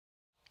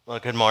Well,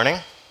 good morning.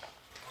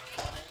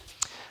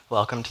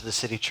 Welcome to the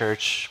City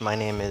Church. My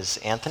name is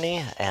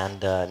Anthony,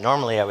 and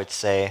normally I would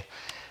say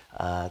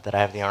that I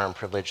have the honor and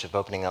privilege of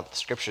opening up the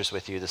scriptures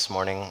with you this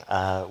morning,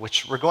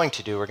 which we're going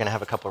to do. We're going to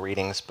have a couple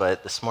readings,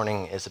 but this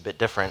morning is a bit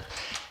different.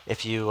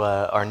 If you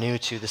are new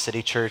to the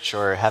City Church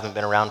or haven't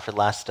been around for the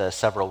last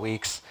several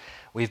weeks,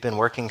 we've been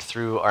working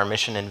through our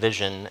mission and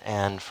vision,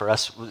 and for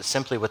us,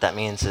 simply what that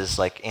means is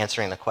like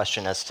answering the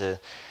question as to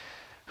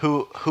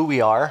who we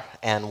are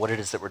and what it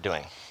is that we're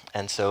doing.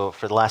 And so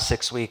for the last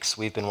 6 weeks,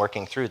 we've been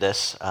working through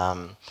this.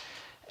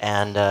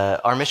 And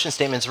our mission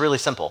statement is really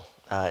simple.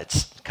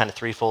 It's kind of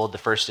threefold. The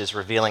first is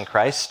revealing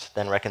Christ,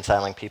 then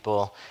reconciling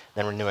people,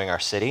 then renewing our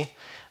city.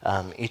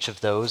 Each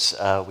of those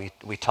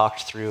we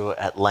talked through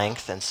at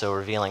length. And so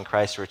revealing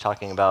Christ, we were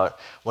talking about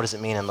what does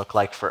it mean and look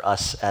like for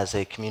us as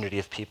a community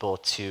of people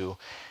to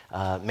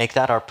make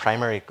that our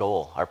primary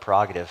goal, our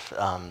prerogative,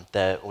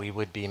 that we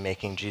would be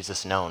making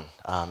Jesus known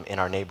in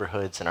our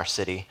neighborhoods, in our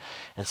city.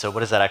 And so what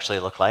does that actually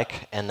look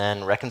like? And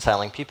then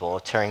reconciling people,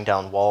 tearing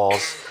down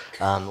walls,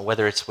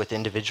 whether it's with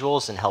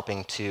individuals and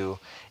helping to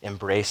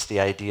embrace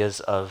the ideas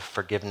of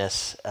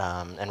forgiveness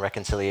and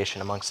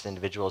reconciliation amongst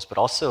individuals, but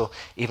also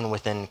even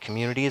within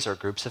communities or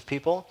groups of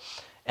people.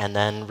 And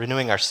then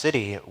renewing our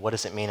city, what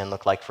does it mean and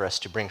look like for us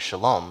to bring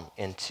shalom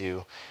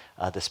into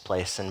this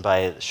place? And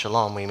by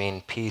shalom, we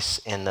mean peace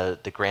in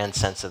the grand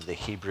sense of the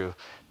Hebrew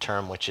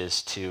term, which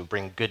is to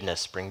bring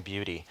goodness, bring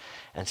beauty.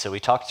 And so we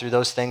talked through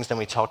those things, then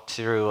we talked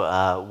through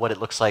what it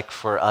looks like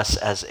for us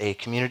as a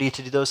community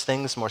to do those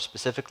things more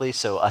specifically,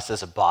 so us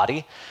as a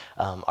body,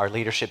 our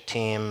leadership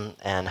team,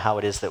 and how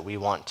it is that we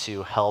want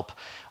to help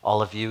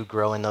all of you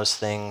grow in those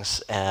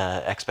things,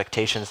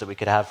 expectations that we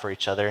could have for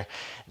each other.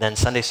 Then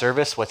Sunday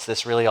service, what's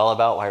this really all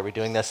about? Why are we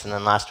doing this? And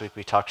then last week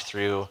we talked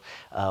through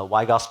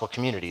why gospel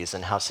communities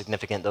and how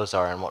significant those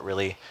are and what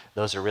really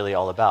those are really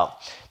all about.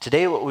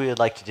 Today what we would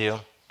like to do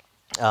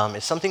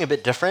is something a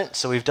bit different.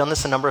 So we've done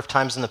this a number of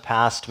times in the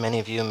past. Many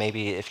of you,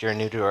 maybe if you're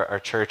new to our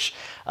church,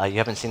 you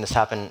haven't seen this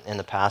happen in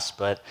the past,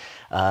 but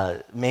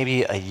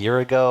maybe a year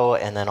ago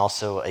and then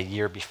also a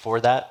year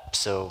before that,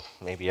 so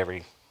maybe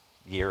every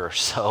year or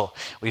so,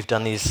 we've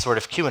done these sort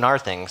of Q&R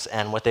things,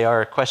 and what they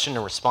are, question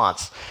and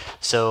response.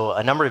 So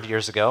a number of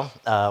years ago,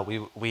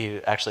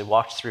 we actually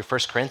walked through 1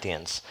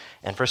 Corinthians,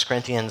 and 1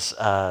 Corinthians,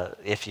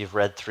 if you've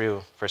read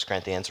through 1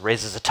 Corinthians,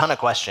 raises a ton of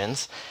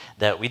questions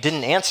that we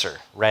didn't answer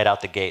right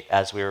out the gate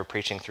as we were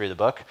preaching through the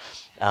book,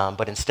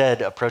 but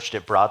instead approached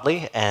it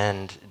broadly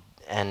and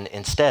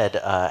instead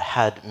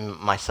had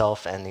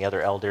myself and the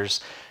other elders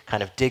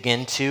kind of dig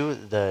into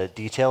the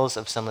details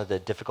of some of the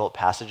difficult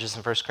passages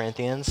in 1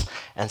 Corinthians.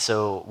 And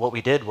so what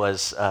we did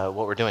was,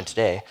 what we're doing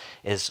today,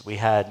 is we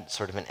had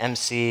sort of an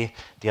MC,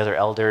 the other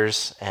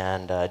elders,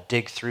 and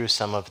dig through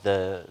some of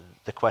the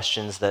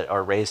questions that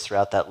are raised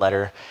throughout that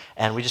letter,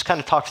 and we just kind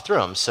of talked through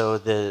them. So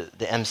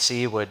the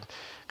MC would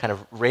kind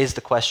of raise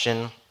the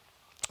question,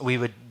 we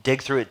would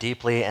dig through it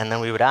deeply, and then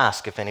we would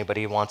ask if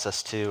anybody wants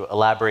us to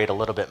elaborate a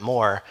little bit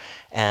more.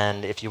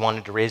 And if you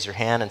wanted to raise your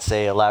hand and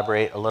say,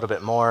 elaborate a little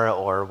bit more,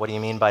 or what do you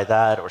mean by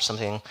that, or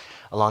something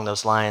along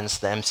those lines,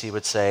 the MC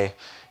would say,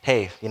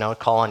 hey,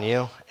 call on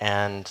you,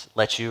 and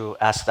let you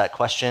ask that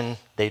question.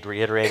 They'd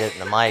reiterate it in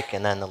the mic,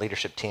 and then the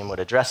leadership team would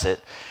address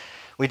it.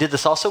 We did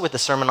this also with the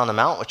Sermon on the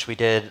Mount, which we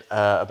did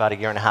about a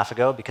year and a half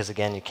ago, because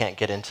again, you can't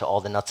get into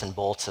all the nuts and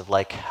bolts of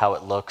like how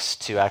it looks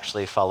to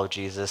actually follow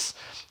Jesus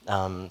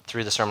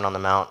through the Sermon on the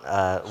Mount.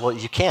 Well,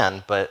 you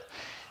can, but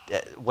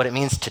what it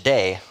means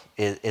today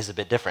is a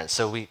bit different.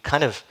 So we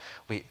kind of,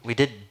 we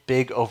did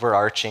big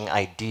overarching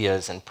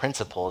ideas and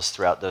principles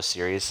throughout those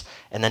series,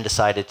 and then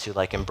decided to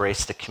like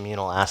embrace the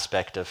communal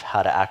aspect of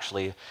how to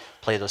actually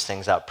play those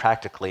things out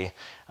practically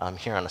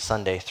here on a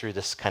Sunday through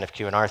this kind of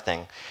Q&R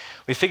thing.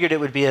 We figured it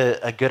would be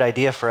a good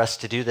idea for us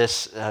to do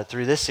this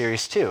through this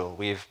series too.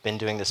 We've been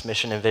doing this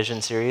Mission and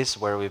Vision series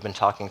where we've been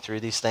talking through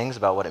these things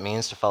about what it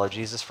means to follow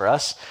Jesus for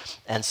us.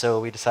 And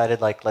so we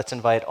decided, like, let's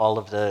invite all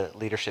of the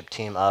leadership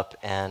team up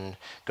and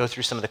go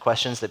through some of the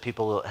questions that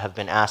people have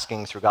been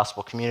asking through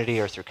Gospel Community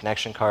or through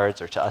connection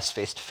cards or to us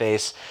face to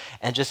face,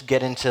 and just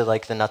get into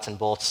like the nuts and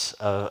bolts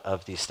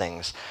of these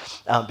things.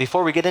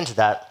 Before we get into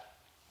that,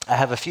 I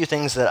have a few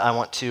things that I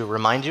want to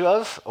remind you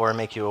of or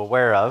make you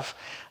aware of,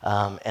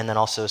 and then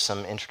also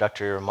some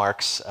introductory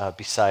remarks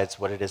besides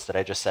what it is that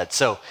I just said.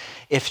 So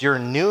if you're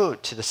new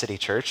to the City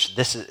Church,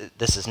 this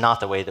is not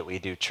the way that we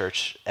do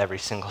church every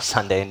single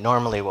Sunday.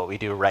 Normally what we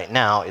do right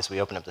now is we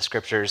open up the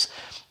scriptures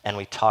and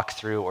we talk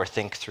through or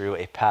think through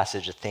a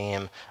passage, a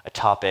theme, a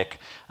topic,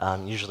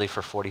 usually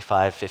for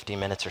 45, 50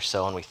 minutes or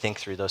so, and we think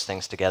through those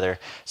things together.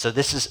 So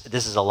this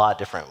is a lot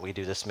different. We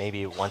do this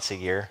maybe once a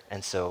year,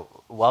 and so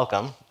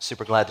welcome.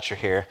 Super glad that you're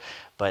here,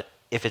 but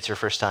if it's your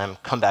first time,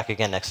 come back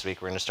again next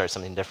week. We're going to start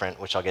something different,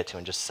 which I'll get to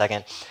in just a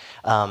second.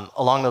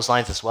 Along those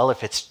lines as well,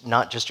 if it's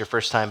not just your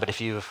first time, but if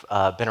you've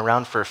been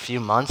around for a few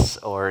months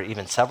or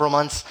even several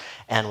months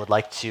and would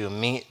like to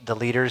meet the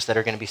leaders that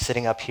are going to be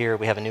sitting up here,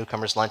 we have a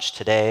newcomers lunch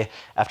today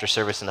after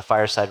service in the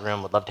fireside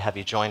room. Would love to have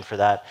you join for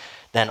that.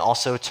 Then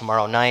also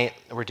tomorrow night,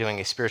 we're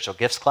doing a spiritual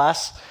gifts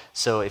class.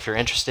 So if you're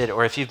interested,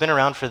 or if you've been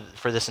around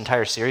for this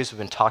entire series, we've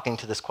been talking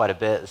to this quite a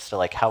bit as to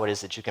like how it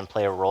is that you can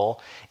play a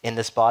role in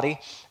this body.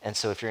 And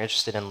so if you're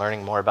interested in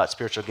learning more about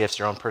spiritual gifts,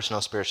 your own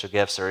personal spiritual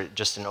gifts, or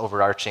just an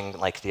overarching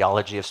like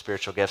theology of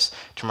spiritual gifts,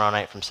 tomorrow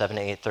night from 7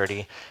 to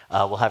 8:30,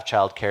 we'll have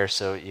childcare,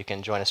 so you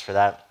can join us for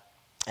that.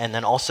 And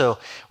then also,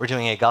 we're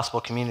doing a gospel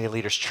community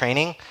leaders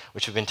training,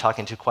 which we've been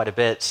talking to quite a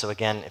bit. So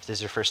again, if this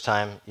is your first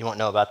time, you won't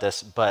know about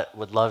this, but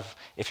would love,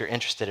 if you're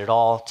interested at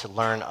all, to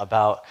learn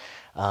about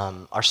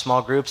our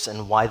small groups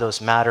and why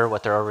those matter,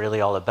 what they're really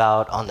all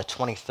about. On the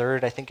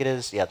 23rd, I think it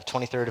is. Yeah, the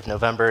 23rd of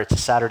November. It's a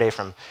Saturday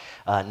from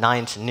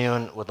 9 to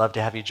noon. Would love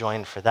to have you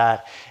join for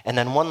that. And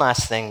then one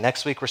last thing.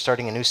 Next week, we're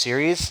starting a new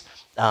series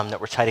that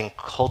we're titling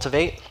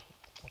Cultivate.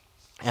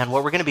 And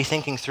what we're going to be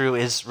thinking through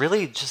is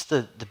really just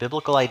the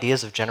biblical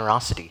ideas of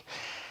generosity.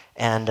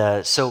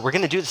 And so we're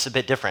going to do this a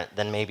bit different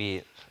than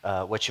maybe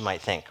what you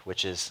might think,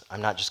 which is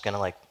I'm not just going to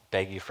like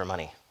beg you for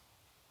money,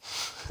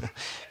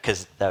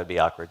 because that would be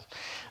awkward.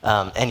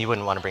 And you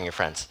wouldn't want to bring your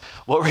friends.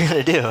 What we're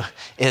going to do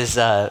is,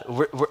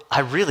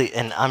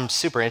 I'm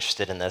super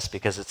interested in this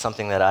because it's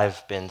something that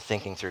I've been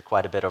thinking through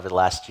quite a bit over the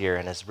last year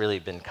and has really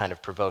been kind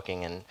of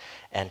provoking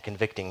and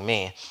convicting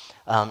me,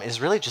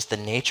 is really just the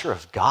nature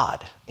of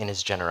God in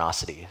his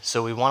generosity.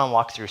 So we want to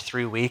walk through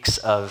 3 weeks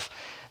of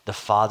the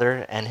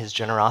Father and his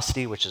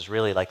generosity, which is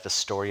really like the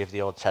story of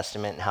the Old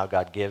Testament and how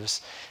God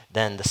gives.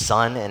 Then the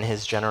Son and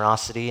his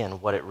generosity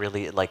and what it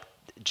really, like,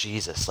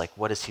 Jesus, like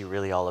what is he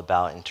really all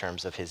about in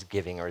terms of his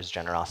giving or his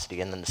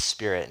generosity, and then the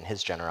Spirit and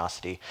his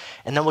generosity.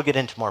 And then we'll get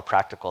into more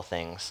practical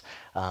things.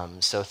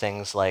 So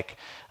things like,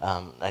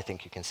 I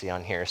think you can see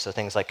on here, so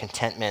things like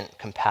contentment,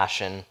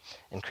 compassion,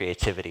 and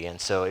creativity.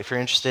 And so if you're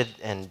interested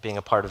in being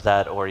a part of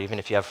that, or even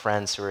if you have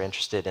friends who are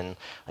interested in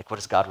like what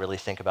does God really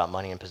think about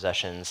money and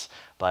possessions,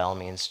 by all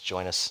means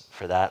join us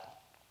for that.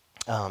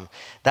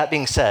 That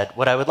being said,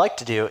 what I would like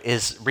to do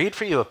is read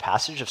for you a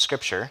passage of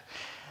Scripture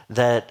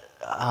that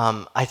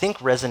I think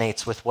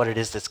resonates with what it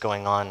is that's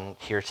going on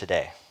here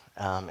today.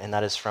 And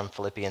that is from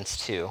Philippians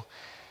 2,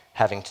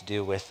 having to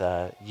do with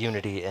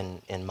unity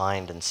in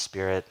mind and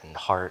spirit and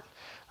heart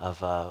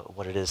of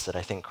what it is that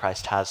I think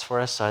Christ has for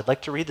us. So I'd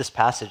like to read this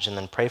passage and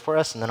then pray for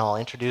us, and then I'll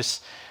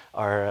introduce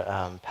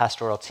our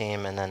pastoral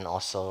team and then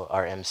also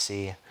our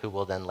MC, who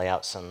will then lay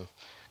out some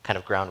kind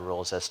of ground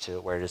rules as to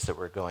where it is that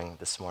we're going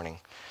this morning.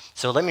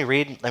 So let me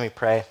read, let me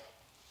pray,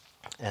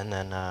 and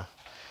then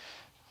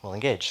we'll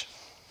engage.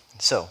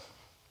 So,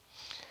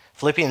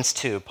 Philippians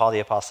 2, Paul the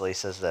Apostle, he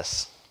says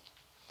this.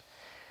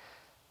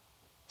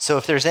 So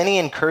if there's any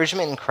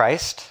encouragement in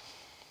Christ,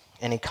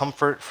 any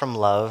comfort from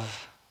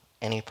love,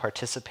 any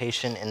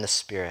participation in the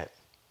Spirit,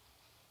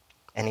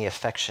 any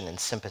affection and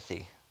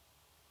sympathy,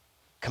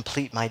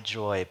 complete my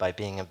joy by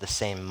being of the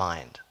same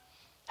mind,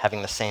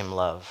 having the same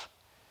love,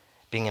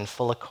 being in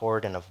full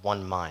accord and of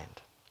one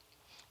mind.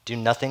 Do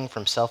nothing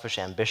from selfish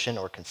ambition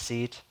or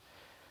conceit,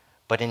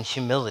 but in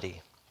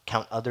humility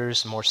count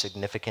others more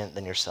significant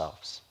than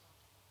yourselves.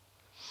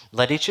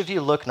 Let each of you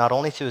look not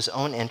only to his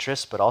own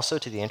interests, but also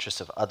to the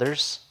interests of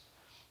others.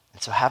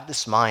 And so have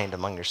this mind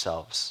among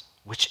yourselves,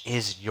 which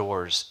is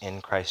yours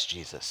in Christ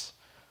Jesus,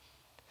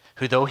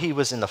 who though he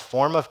was in the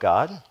form of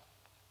God,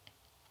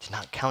 did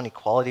not count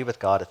equality with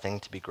God a thing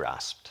to be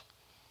grasped,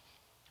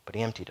 but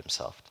he emptied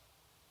himself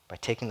by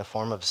taking the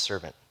form of a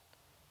servant,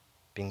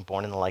 being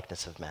born in the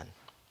likeness of men.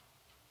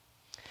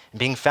 And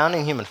being found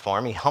in human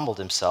form, he humbled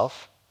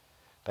himself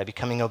by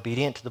becoming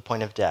obedient to the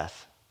point of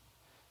death,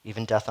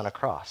 even death on a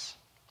cross.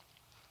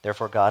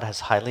 Therefore God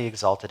has highly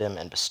exalted him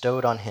and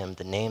bestowed on him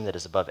the name that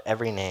is above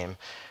every name,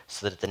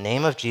 so that at the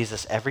name of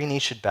Jesus every knee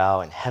should bow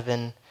in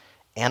heaven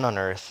and on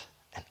earth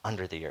and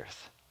under the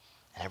earth,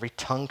 and every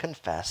tongue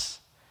confess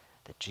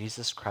that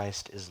Jesus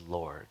Christ is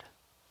Lord,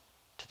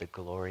 to the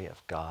glory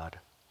of God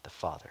the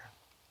Father.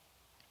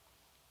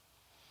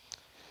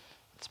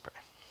 Let's pray.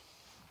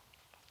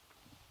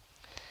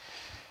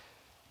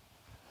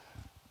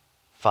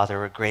 Father,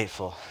 we're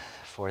grateful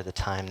for the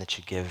time that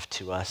you give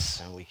to us,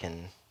 and we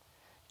can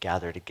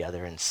gather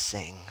together and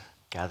sing,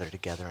 gather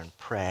together and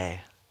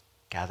pray,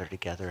 gather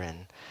together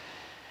and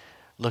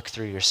look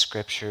through your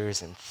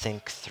scriptures and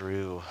think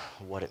through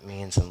what it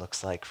means and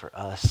looks like for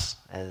us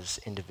as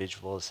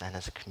individuals and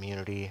as a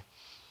community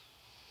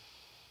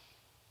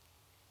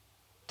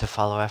to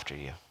follow after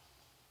you.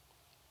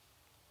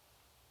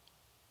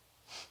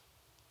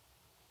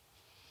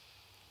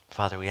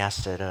 Father, we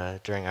ask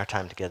that during our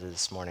time together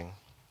this morning,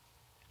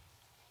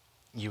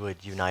 you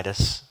would unite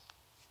us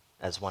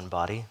as one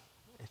body,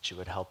 that you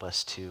would help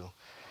us to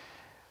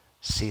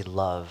see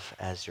love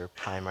as your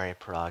primary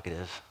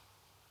prerogative,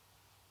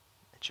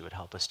 that you would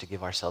help us to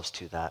give ourselves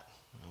to that,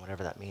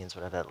 whatever that means,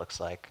 whatever that looks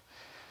like.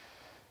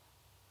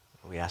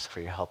 We ask for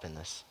your help in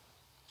this.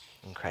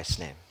 In Christ's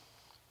name,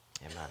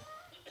 amen.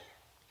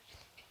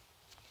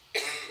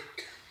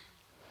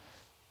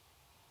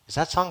 Is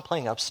that song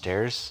playing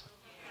upstairs?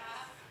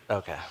 Yeah.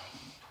 Okay.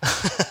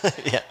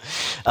 Yeah.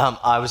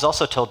 I was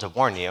also told to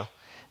warn you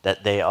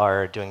that they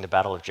are doing the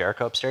Battle of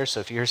Jericho upstairs.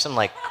 So if you hear some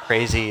like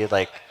crazy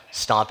like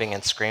stomping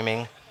and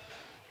screaming,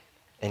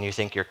 and you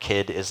think your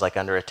kid is like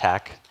under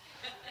attack.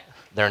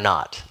 They're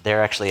not.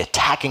 They're actually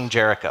attacking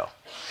Jericho.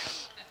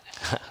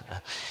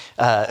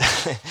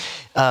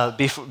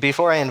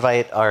 Before I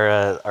invite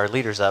our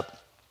leaders up,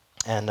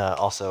 and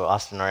also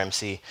Austin, our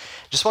MC,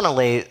 just want to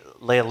lay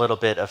a little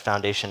bit of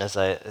foundation, as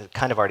I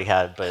kind of already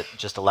had, but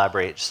just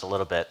elaborate just a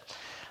little bit.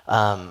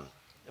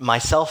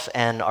 Myself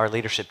and our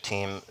leadership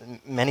team,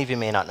 many of you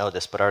may not know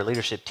this, but our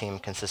leadership team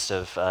consists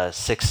of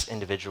 6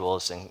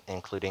 individuals,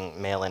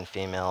 including male and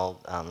female,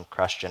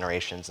 cross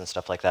generations and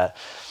stuff like that.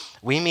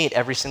 We meet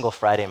every single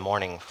Friday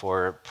morning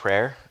for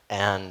prayer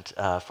and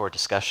for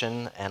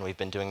discussion, and we've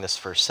been doing this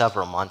for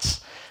several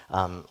months.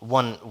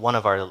 One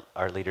of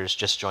our leaders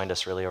just joined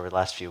us really over the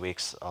last few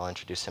weeks. I'll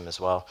introduce him as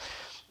well.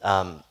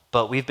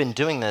 But we've been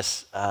doing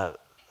this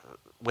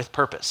with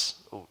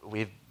purpose.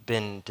 We've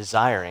been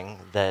desiring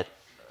that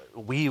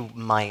we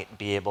might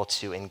be able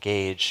to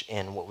engage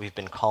in what we've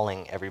been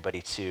calling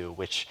everybody to,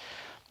 which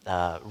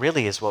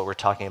really is what we're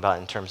talking about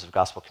in terms of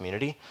gospel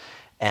community.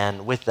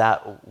 And with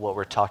that, what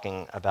we're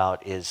talking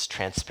about is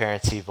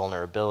transparency,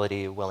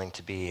 vulnerability, willing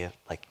to be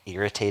like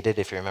irritated.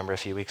 If you remember a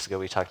few weeks ago,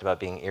 we talked about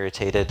being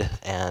irritated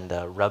and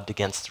rubbed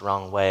against the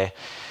wrong way,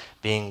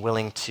 being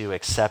willing to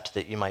accept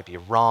that you might be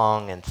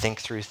wrong and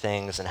think through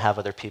things and have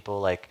other people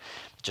like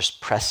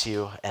just press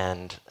you.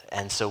 And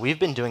so we've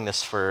been doing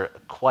this for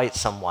quite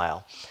some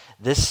while.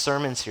 This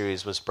sermon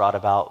series was brought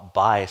about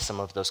by some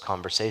of those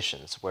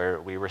conversations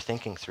where we were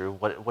thinking through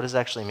what does it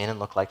actually mean and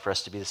look like for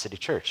us to be the City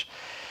Church.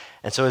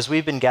 And so as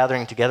we've been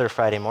gathering together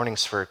Friday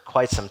mornings for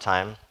quite some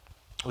time,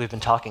 we've been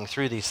talking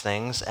through these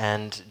things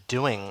and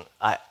doing,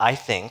 I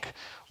think,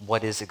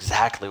 what is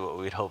exactly what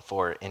we'd hope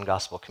for in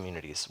gospel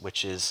communities,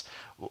 which is,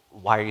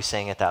 why are you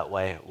saying it that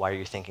way? Why are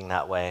you thinking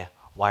that way?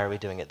 Why are we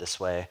doing it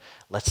this way?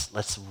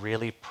 Let's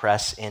really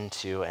press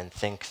into and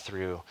think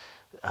through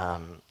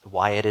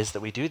why it is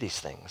that we do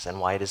these things and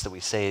why it is that we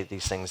say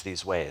these things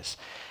these ways.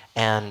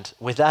 And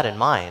with that in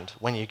mind,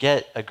 when you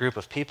get a group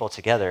of people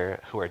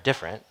together who are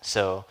different,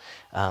 so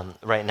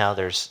right now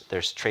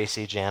there's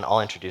Tracy, Jan,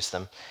 I'll introduce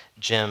them,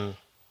 Jim,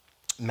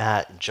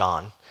 Matt,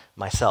 John,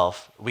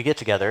 myself, we get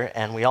together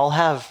and we all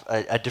have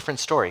a different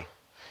story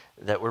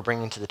that we're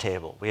bringing to the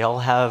table. We all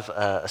have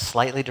a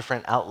slightly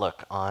different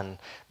outlook on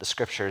the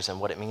scriptures and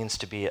what it means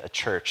to be a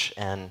church.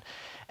 And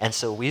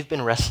so we've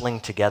been wrestling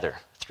together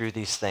through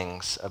these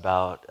things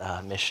about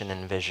mission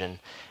and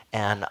vision.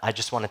 And I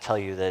just want to tell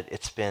you that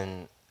it's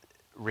been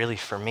really,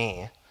 for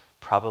me,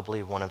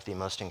 probably one of the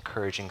most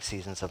encouraging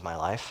seasons of my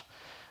life.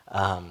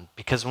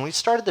 Because when we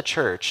started the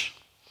church,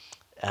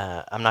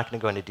 I'm not going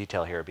to go into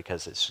detail here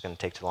because it's going to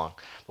take too long.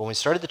 But when we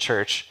started the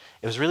church,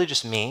 it was really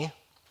just me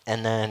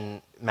and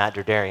then Matt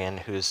Derdarian,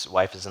 whose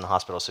wife is in the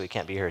hospital, so he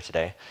can't be here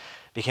today,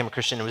 became a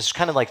Christian. It was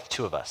kind of like the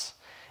two of us.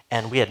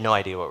 And we had no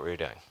idea what we were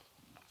doing.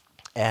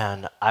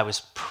 And I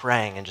was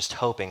praying and just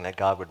hoping that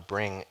God would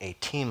bring a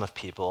team of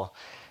people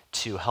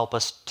to help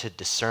us to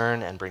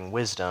discern and bring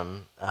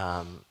wisdom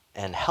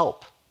and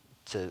help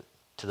to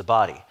the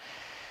body.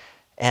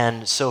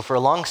 And so for a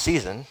long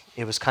season,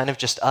 it was kind of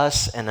just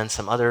us and then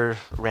some other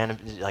random,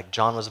 like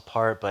John was a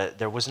part, but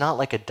there was not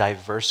like a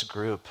diverse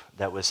group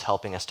that was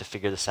helping us to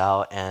figure this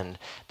out. And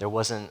there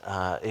wasn't,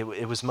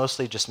 it was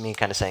mostly just me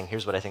kind of saying,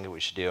 here's what I think that we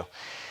should do.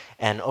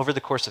 And over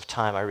the course of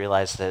time, I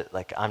realized that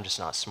like I'm just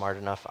not smart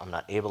enough, I'm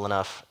not able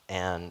enough,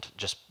 and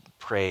just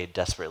prayed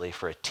desperately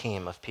for a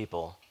team of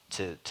people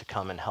to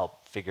come and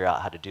help figure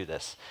out how to do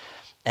this.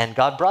 And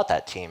God brought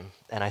that team,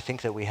 and I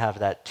think that we have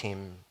that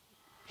team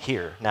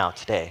here now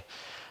today,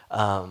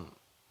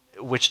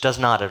 which does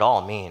not at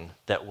all mean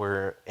that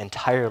we're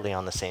entirely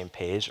on the same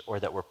page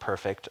or that we're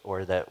perfect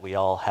or that we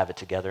all have it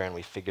together and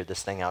we figured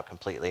this thing out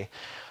completely.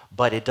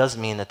 But it does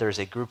mean that there's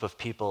a group of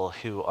people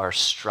who are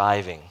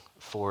striving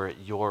for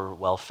your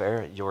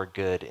welfare, your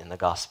good in the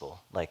gospel.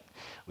 Like,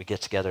 we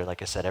get together,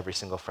 like I said, every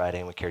single Friday,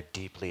 and we care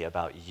deeply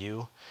about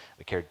you.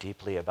 We care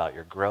deeply about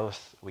your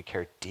growth. We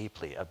care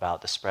deeply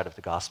about the spread of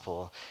the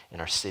gospel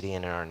in our city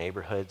and in our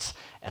neighborhoods,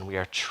 and we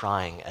are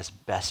trying as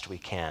best we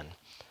can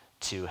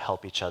to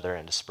help each other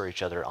and to spur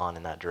each other on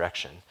in that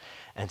direction.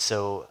 And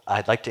so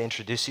I'd like to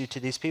introduce you to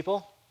these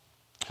people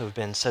who've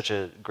been such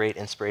a great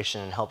inspiration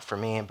and help for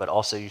me, but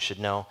also you should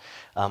know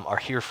are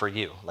here for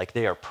you. Like,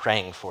 they are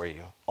praying for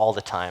you all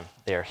the time.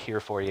 They are here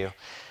for you.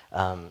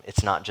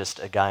 It's not just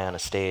a guy on a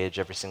stage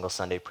every single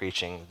Sunday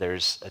preaching.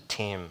 There's a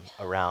team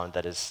around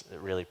that is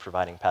really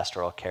providing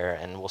pastoral care,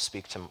 and we'll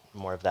speak to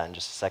more of that in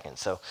just a second.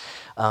 So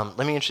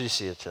let me introduce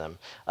you to them.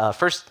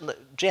 First,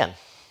 Jan.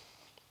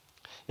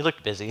 You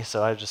looked busy,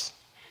 so I just...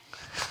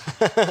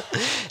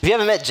 If you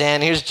haven't met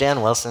Jan, here's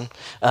Jan Wilson.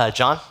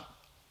 John?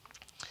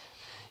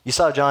 You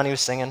saw John, he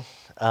was singing.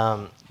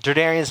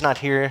 Derdarian's not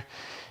here.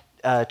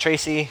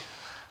 Tracy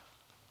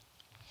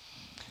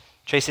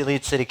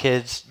leads City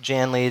Kids.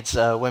 Jan leads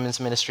women's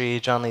ministry.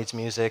 John leads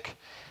music.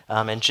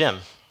 And Jim.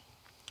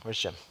 Where's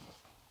Jim?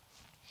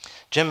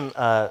 Jim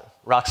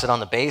rocks it on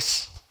the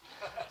bass.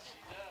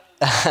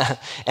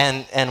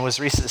 and was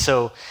recent.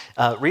 So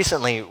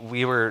recently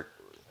we were.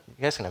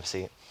 You guys can have a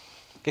seat.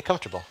 Get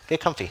comfortable. Get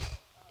comfy.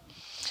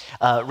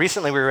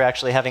 Recently, we were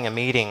actually having a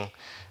meeting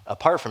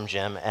apart from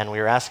Jim, and we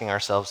were asking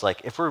ourselves,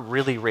 like, if we're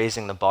really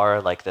raising the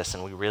bar like this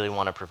and we really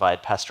want to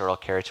provide pastoral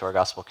care to our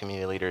gospel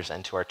community leaders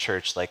and to our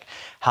church, like,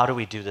 how do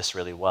we do this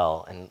really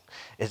well? And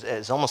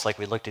it's almost like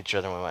we looked at each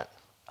other and we went,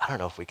 I don't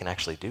know if we can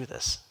actually do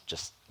this,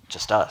 just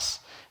us.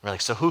 And we're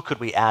like, so who could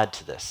we add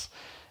to this?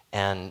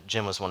 And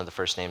Jim was one of the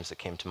first names that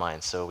came to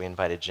mind. So we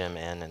invited Jim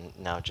in, and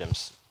now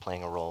Jim's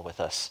playing a role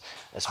with us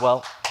as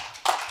well.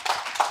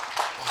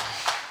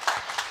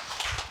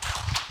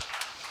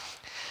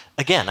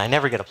 Again, I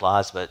never get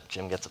applause, but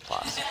Jim gets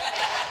applause.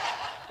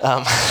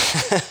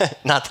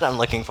 Not that I'm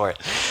looking for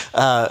it.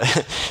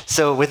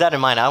 So with that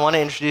in mind, I want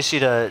to introduce you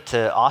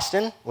to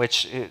Austin,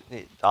 which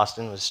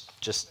Austin was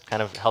just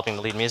kind of helping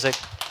to lead music.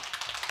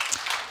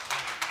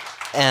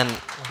 And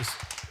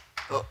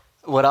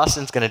what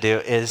Austin's going to do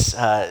is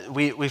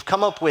we've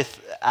come up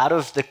with, out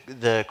of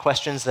the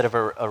questions that have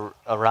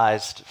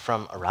arisen.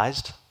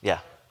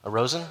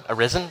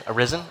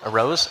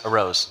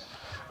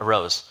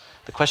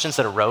 The questions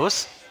that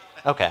arose?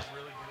 Okay.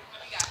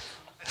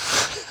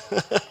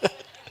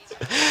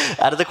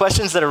 Out of the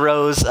questions that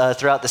arose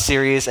throughout the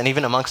series, and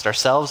even amongst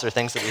ourselves, or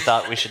things that we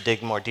thought we should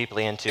dig more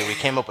deeply into, we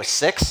came up with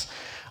 6.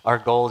 Our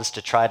goal is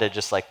to try to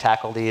just like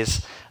tackle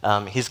these.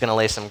 He's going to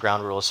lay some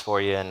ground rules for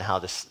you and how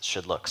this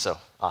should look. So,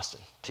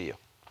 Austin, to you.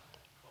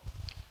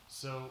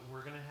 So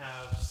we're going to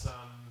have some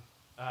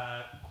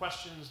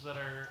questions that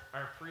are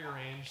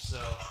prearranged.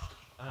 So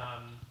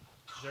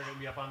they're going to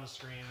be up on the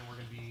screen, and we're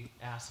going to be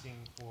asking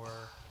for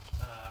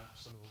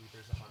some of the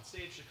leaders up on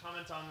stage to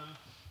comment on them.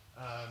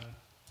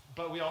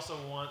 But we also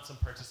want some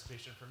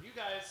participation from you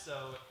guys.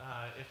 So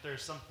if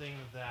there's something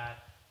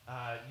that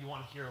you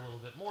want to hear a little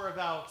bit more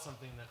about,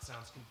 something that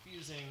sounds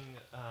confusing,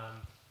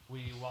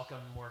 we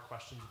welcome more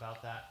questions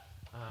about that.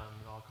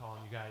 And I'll call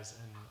on you guys,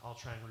 and I'll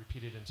try and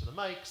repeat it into the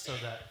mic so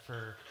that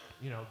for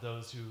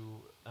those who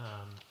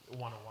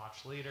want to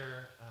watch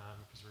later,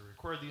 because we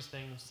record these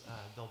things,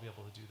 they'll be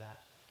able to do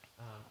that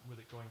with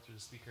it going through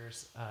the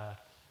speakers.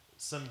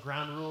 Some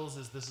ground rules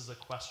is this is a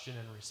question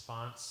and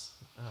response,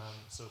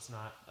 so it's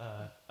not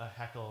a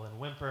heckle and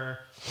whimper.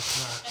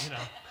 It's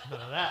not,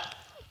 none of that.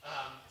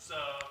 So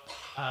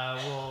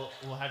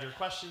we'll have your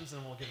questions,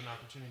 and we'll give an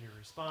opportunity to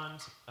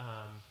respond.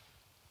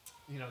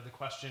 The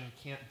question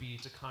can't be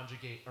to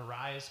conjugate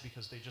arise,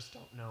 because they just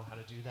don't know how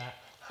to do that.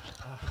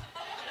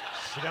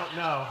 They don't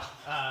know.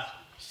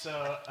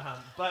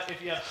 But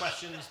if you have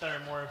questions that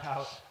are more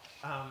about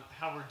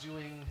how we're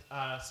doing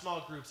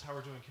small groups, how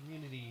we're doing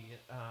community,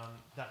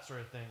 that sort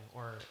of thing,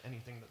 or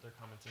anything that they're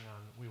commenting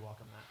on, we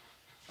welcome that.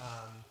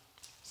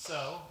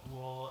 So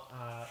we'll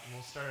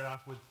start it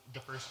off with the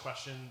first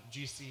question.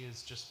 GC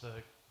is just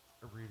the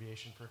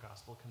abbreviation for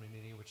gospel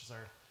community, which is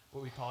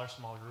what we call our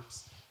small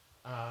groups.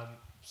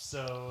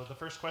 So the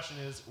first question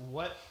is,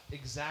 what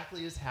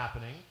exactly is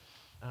happening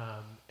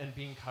and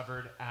being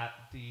covered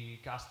at the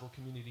gospel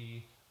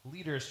community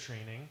leaders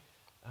training,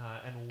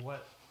 and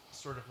what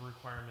sort of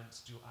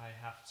requirements do I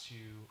have to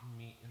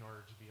meet in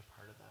order to be a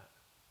part of that?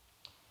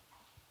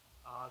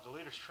 The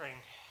leaders training,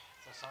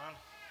 is this on?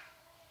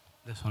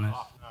 This one is.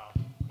 Oh,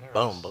 no. There it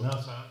is. Boom. No,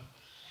 it's on.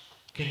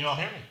 Can you all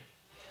hear me?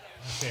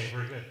 Okay,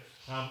 very good.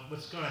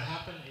 What's going to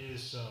happen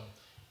is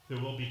there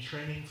will be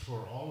training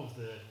for all of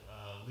the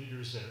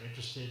leaders that are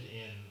interested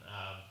in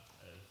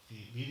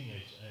leading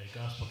a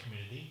gospel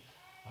community.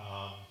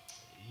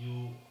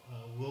 You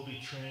will be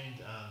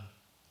trained on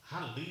how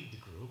to lead the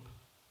group,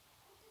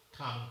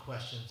 common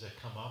questions that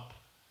come up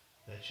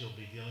that you'll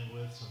be dealing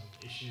with, some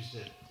issues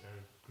that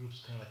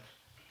groups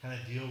kind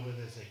of deal with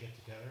as they get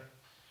together.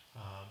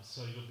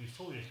 So you'll be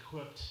fully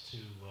equipped to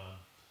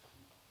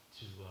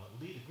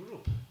lead a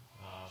group,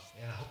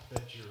 and I hope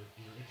that you're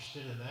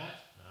interested in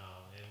that,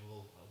 and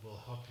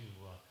we'll help you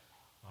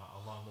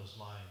along those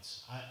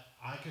lines.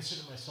 I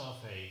consider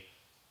myself a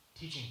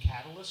teaching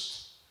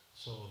catalyst,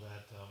 so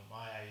that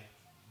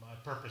my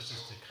purpose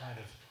is to kind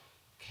of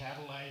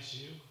catalyze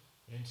you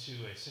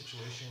into a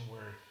situation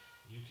where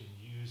you can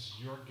use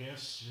your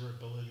gifts, your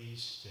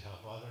abilities to help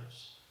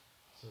others.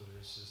 So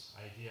there's this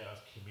idea of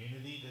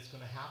community that's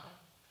going to happen.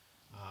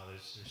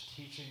 There's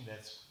teaching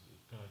that's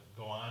going to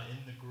go on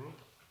in the group,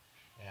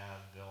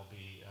 and there'll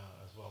be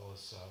as well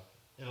as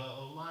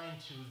it'll align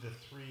to the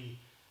 3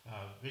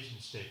 vision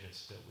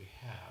statements that we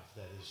have.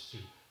 That is to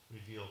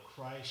reveal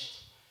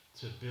Christ,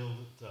 to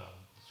build,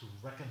 to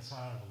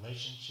reconcile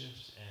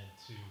relationships, and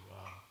to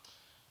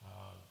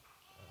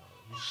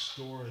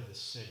restore the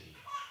city.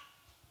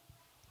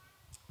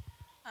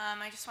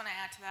 I just want to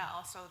add to that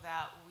also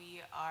that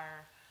we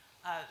are,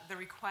 the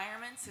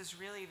requirements is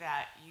really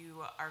that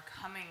you are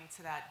coming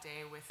to that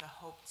day with a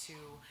hope to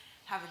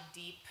have a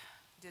deep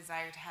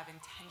desire to have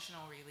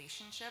intentional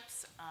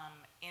relationships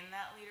in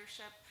that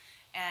leadership,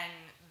 and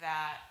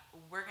that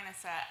we're going to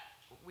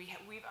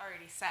we've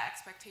already set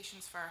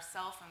expectations for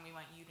ourselves, and we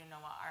want you to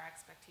know what our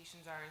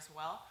expectations are as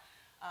well.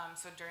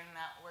 So during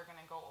that, we're going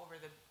to go over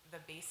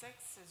the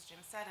basics, as Jim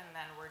said, and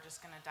then we're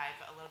just going to dive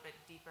a little bit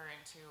deeper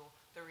into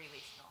the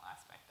relational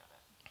aspect of it.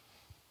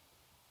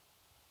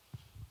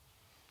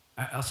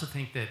 I also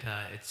think that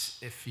it's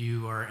if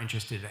you are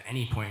interested at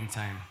any point in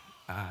time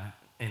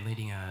in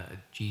leading a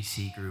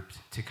GC group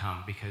to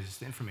come, because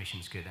the information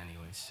is good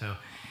anyways. So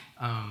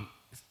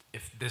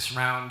if this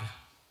round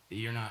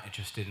you're not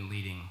interested in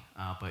leading,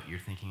 but you're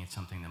thinking it's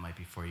something that might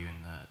be for you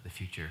in the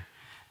future,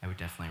 I would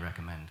definitely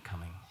recommend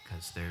coming,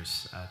 because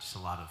there's just a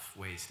lot of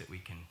ways that we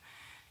can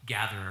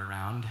gather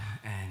around,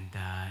 and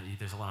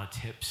there's a lot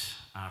of tips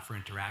for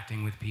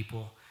interacting with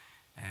people.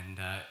 And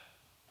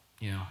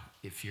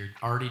if you're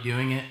already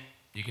doing it,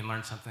 you can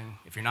learn something.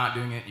 If you're not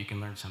doing it, you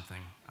can learn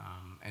something.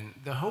 And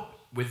the hope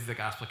with the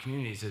gospel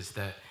communities is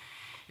that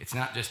it's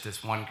not just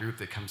this one group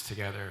that comes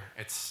together.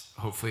 It's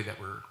hopefully that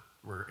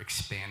we're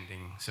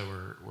expanding. So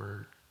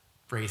we're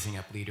raising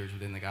up leaders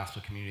within the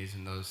gospel communities,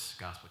 and those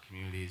gospel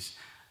communities,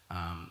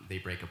 they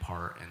break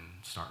apart and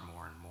start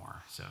more and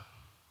more. So.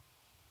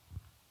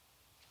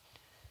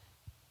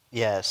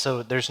 Yeah,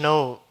 so there's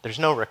no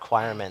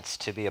requirements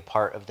to be a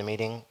part of the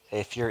meeting.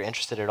 If you're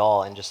interested at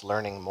all in just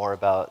learning more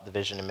about the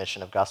vision and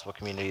mission of gospel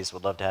communities,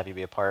 we'd love to have you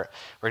be a part.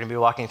 We're going to be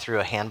walking through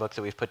a handbook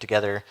that we've put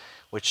together,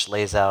 which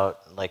lays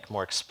out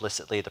more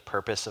explicitly the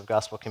purpose of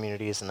gospel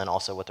communities, and then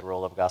also what the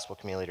role of a gospel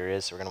community leader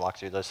is. So we're going to walk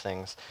through those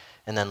things,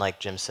 and then,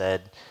 like Jim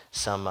said,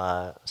 some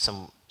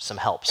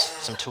helps,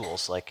 some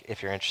tools. Like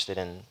if you're interested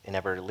in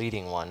ever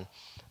leading one,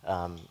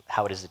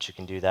 how it is that you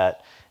can do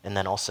that, and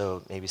then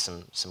also maybe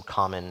some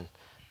common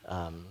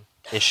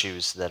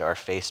issues that are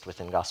faced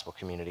within gospel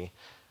community,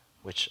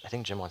 which I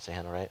think Jim wants to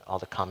handle, right? All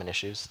the common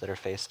issues that are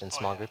faced in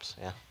small groups.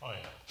 Yeah. Oh,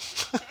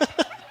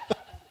 yeah.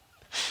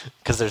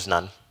 Because there's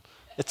none.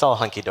 It's all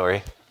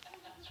hunky-dory.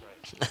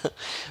 That's right.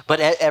 But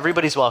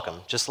everybody's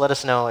welcome. Just let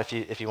us know if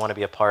you want to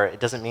be a part.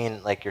 It doesn't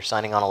mean like you're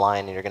signing on a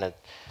line and you're going to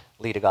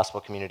lead a gospel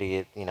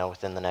community,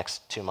 within the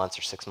next 2 months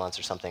or 6 months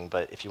or something.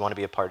 But if you want to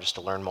be a part just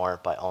to learn more,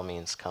 by all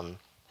means, come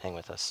hang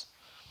with us.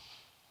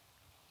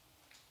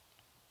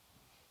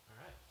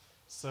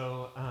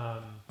 So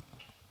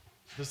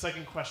the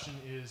second question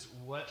is,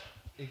 what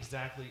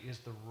exactly is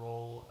the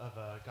role of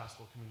a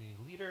gospel community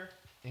leader,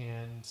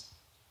 and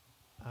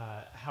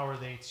how are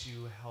they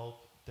to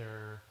help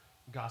their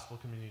gospel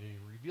community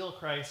reveal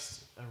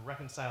Christ,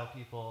 reconcile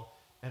people,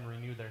 and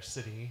renew their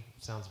city?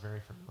 Sounds very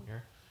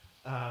familiar,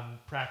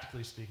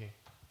 practically speaking.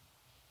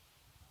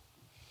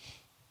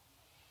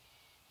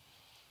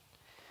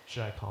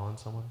 Should I call on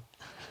someone?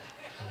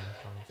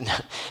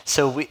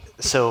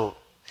 So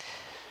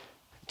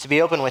to be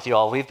open with you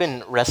all, we've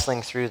been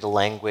wrestling through the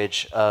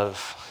language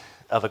of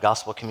a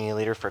gospel community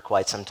leader for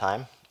quite some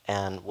time,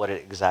 and what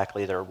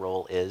exactly their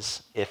role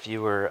is. If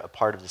you were a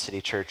part of the City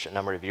Church a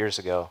number of years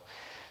ago,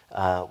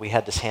 we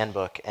had this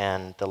handbook,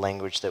 and the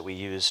language that we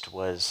used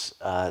was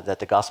that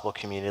the gospel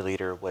community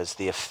leader was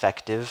the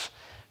effective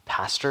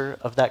pastor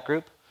of that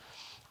group.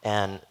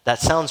 And that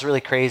sounds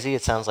really crazy.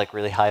 It sounds like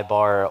really high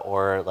bar,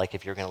 or like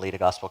if you're going to lead a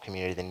gospel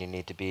community, then you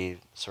need to be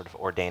sort of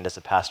ordained as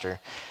a pastor.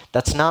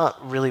 That's not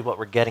really what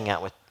we're getting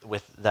at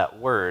with that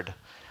word.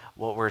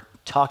 What we're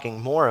talking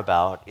more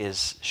about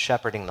is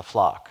shepherding the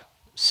flock.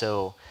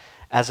 So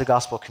as a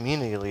gospel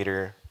community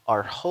leader,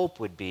 our hope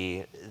would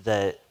be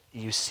that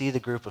you see the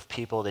group of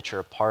people that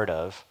you're a part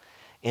of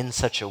in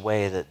such a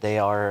way that they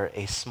are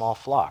a small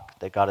flock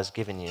that God has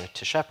given you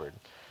to shepherd,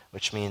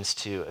 which means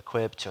to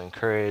equip, to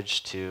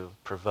encourage, to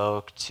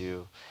provoke,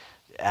 to,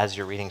 as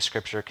you're reading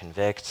scripture,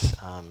 convict,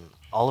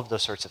 all of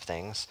those sorts of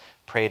things,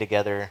 pray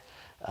together,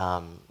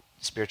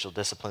 spiritual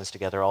disciplines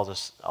together,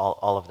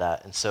 all of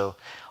that. And so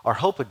our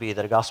hope would be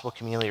that a gospel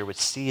community leader would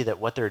see that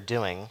what they're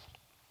doing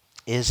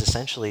is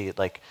essentially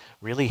like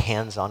really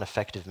hands-on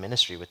effective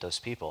ministry with those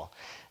people,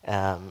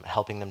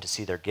 helping them to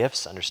see their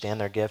gifts,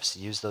 understand their gifts,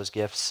 use those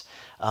gifts,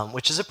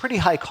 which is a pretty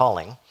high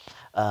calling.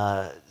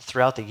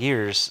 Throughout the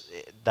years,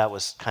 that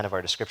was kind of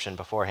our description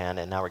beforehand,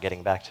 and now we're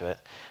getting back to it.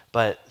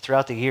 But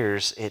throughout the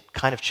years, it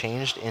kind of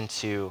changed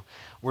into,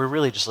 we're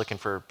really just looking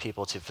for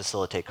people to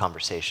facilitate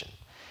conversation.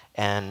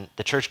 And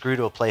the church grew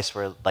to a place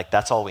where, like,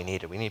 that's all we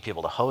needed. We need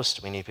people to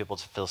host. We need people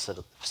to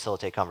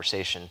facilitate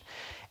conversation.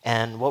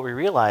 And what we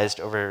realized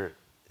over,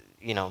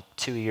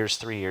 2 years,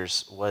 3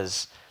 years,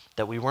 was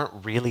that we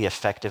weren't really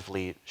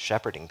effectively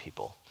shepherding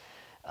people.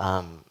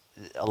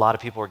 A lot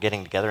of people were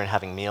getting together and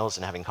having meals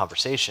and having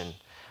conversation,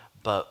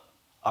 but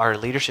our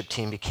leadership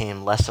team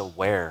became less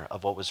aware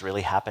of what was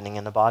really happening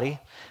in the body,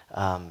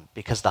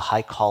 because the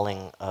high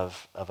calling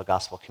of a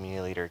gospel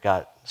community leader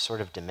got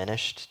sort of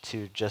diminished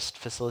to just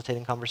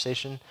facilitating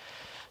conversation.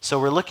 So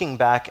we're looking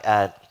back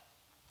at,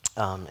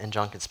 and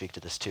John can speak to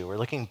this too, we're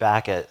looking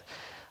back at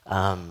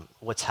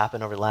what's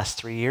happened over the last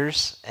 3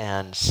 years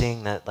and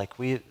seeing that, like,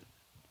 we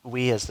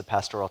as the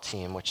pastoral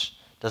team, which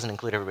doesn't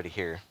include everybody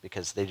here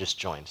because they just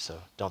joined, so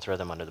don't throw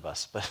them under the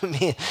bus. But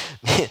me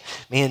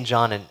and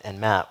John and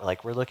Matt,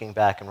 we're looking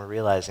back and we're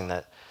realizing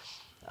that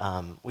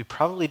we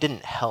probably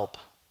didn't help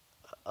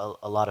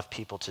a lot of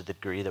people to the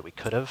degree that we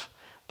could have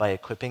by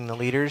equipping the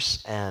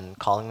leaders and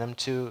calling them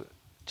to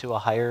a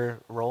higher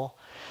role.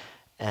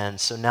 And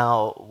so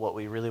now what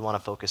we really want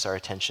to focus our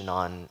attention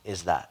on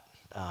is that.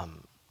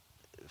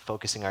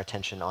 Focusing our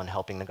attention on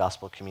helping the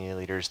gospel community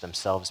leaders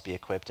themselves be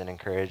equipped and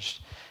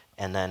encouraged,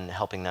 and then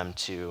helping them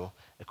to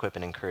equip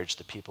and encourage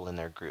the people in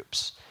their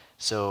groups.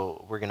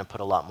 So we're going to put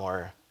a lot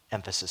more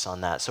emphasis on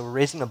that. So we're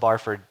raising the bar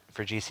for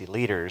GC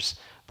leaders,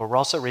 but we're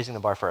also raising the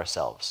bar for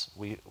ourselves.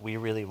 We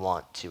really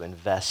want to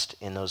invest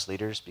in those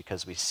leaders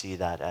because we see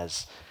that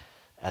as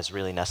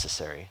really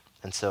necessary.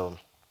 And so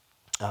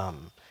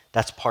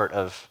that's part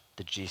of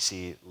the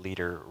GC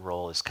leader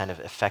role, is kind of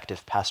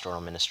effective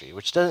pastoral ministry,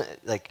 which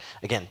doesn't, like,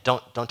 again,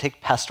 don't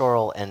take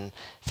pastoral and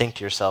think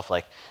to yourself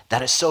like,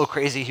 that is so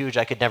crazy huge,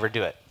 I could never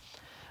do it.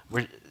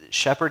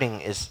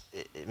 Shepherding is,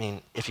 I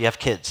mean, if you have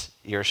kids,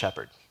 you're a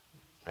shepherd,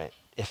 right?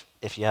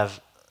 If you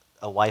have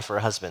a wife or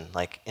a husband,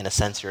 like, in a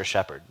sense, you're a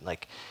shepherd.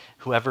 Like,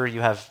 whoever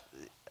you have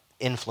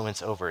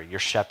influence over, you're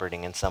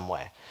shepherding in some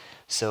way.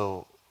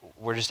 So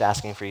we're just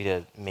asking for you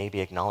to maybe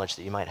acknowledge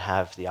that you might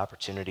have the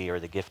opportunity or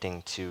the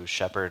gifting to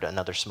shepherd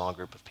another small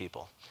group of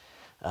people.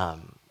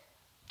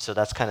 So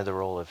that's kind of the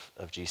role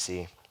of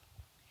GC.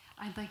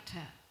 I'd like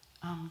to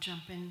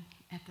jump in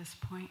at this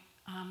point.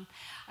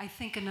 I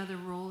think another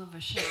role of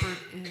a shepherd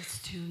is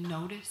to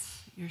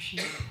notice your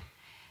sheep.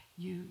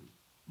 You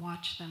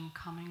watch them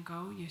come and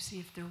go. You see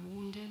if they're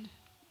wounded.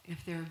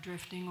 If they're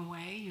drifting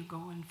away, you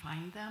go and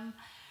find them.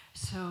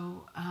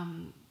 So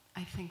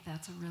I think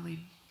that's a really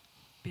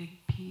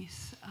big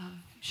piece of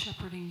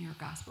shepherding your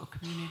gospel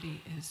community,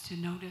 is to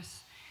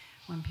notice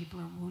when people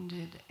are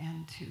wounded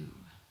and to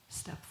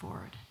step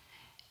forward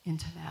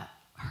into that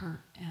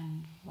hurt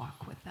and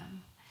walk with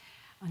them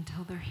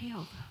until they're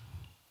healed.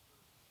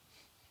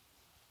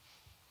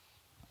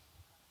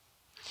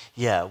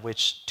 Yeah,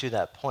 which, to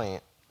that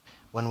point,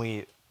 when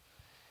we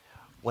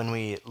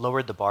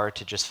lowered the bar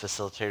to just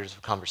facilitators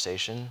of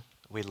conversation,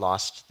 we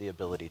lost the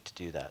ability to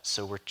do that.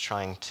 So we're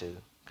trying to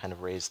kind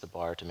of raise the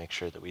bar to make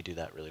sure that we do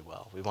that really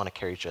well. We want to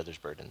carry each other's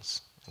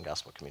burdens in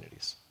gospel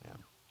communities. Yeah.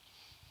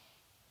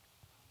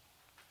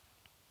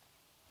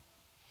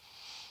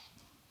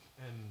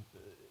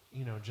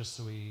 And just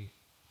so we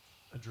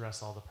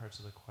address all the parts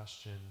of the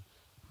question,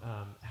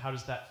 how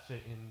does that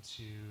fit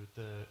into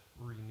the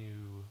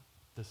renew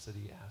the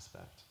city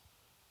aspect?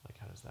 Like,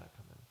 how does that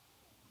come in?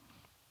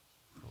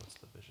 What's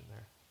the vision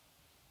there?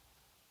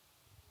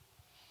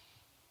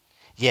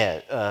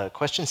 Yeah,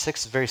 question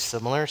 6 is very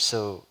similar,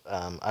 so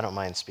I don't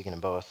mind speaking to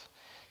both.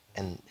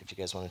 And if you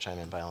guys want to chime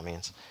in, by all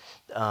means.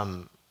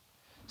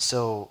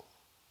 So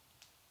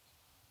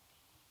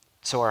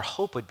our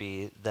hope would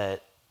be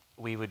that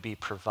we would be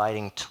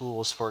providing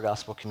tools for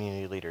gospel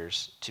community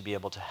leaders to be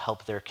able to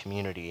help their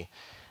community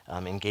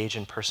engage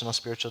in personal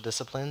spiritual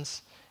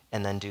disciplines,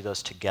 and then do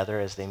those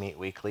together as they meet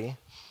weekly.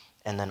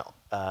 And then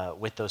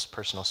with those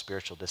personal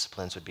spiritual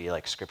disciplines would be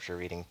like scripture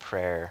reading,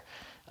 prayer,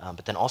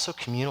 but then also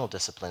communal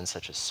disciplines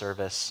such as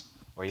service,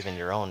 or even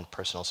your own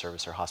personal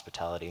service or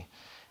hospitality.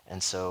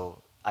 And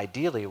so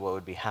ideally what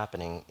would be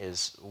happening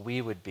is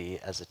we would be,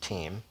 as a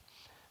team,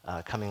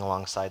 coming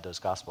alongside those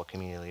gospel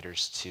community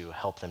leaders to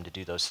help them to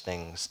do those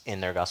things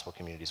in their gospel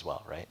community as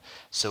well, right?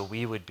 So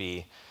we would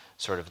be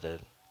sort of the,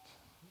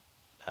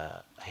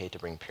 I hate to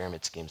bring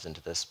pyramid schemes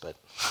into this, but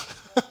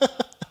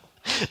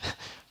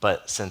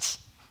but since,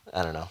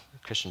 I don't know,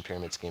 Christian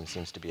pyramid scheme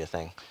seems to be a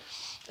thing.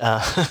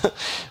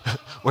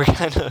 We're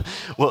kind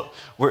of, well,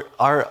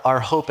 our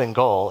hope and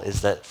goal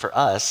is that for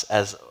us,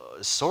 as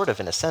sort of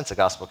in a sense a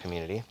gospel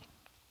community,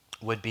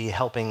 would be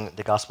helping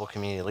the gospel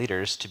community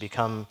leaders to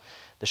become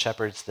the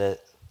shepherds that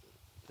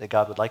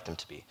God would like them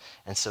to be.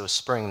 And so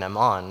spurring them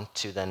on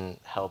to then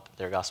help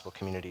their gospel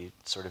community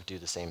sort of do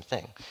the same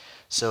thing.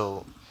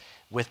 So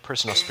with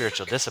personal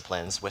spiritual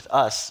disciplines, with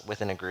us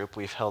within a group,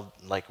 we've held,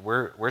 like,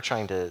 we're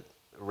trying to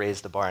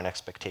raise the bar and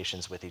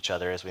expectations with each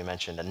other, as we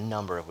mentioned a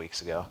number of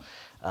weeks ago,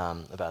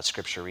 about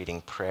scripture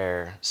reading,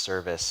 prayer,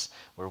 service,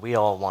 where we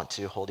all want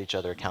to hold each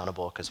other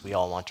accountable because we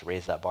all want to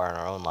raise that bar in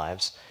our own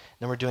lives. And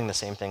then we're doing the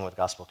same thing with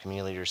gospel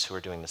community leaders who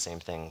are doing the same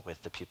thing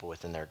with the people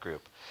within their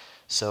group.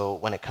 So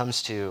when it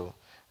comes to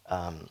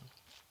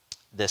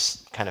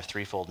this kind of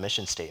threefold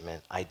mission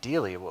statement,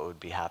 ideally what would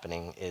be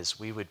happening is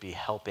we would be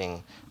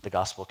helping the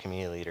gospel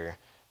community leader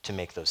to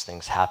make those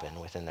things happen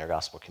within their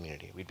gospel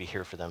community. We'd be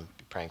here for them,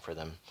 be praying for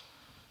them,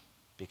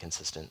 be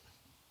consistent.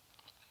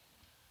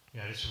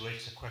 Yeah, this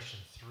relates to question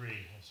 3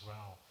 as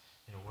well.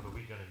 What are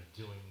we going to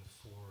be doing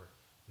for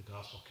the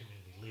gospel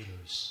community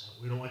leaders?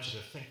 We don't want you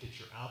to think that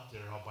you're out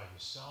there all by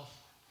yourself.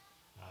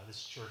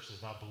 This church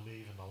does not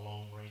believe in the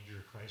Lone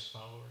Ranger Christ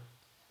follower.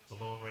 The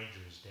Lone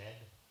Ranger is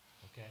dead.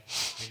 Okay,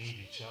 we need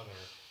each other.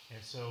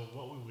 And so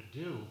what we would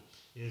do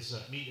is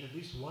meet at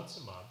least once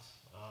a month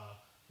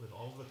with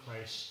all the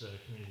Christ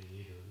community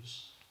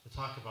leaders to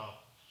talk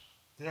about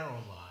their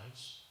own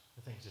lives,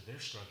 the things that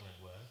they're struggling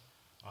with,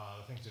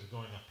 the things that are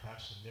going on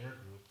perhaps in their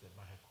group that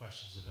might have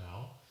questions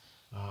about,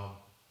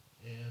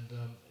 and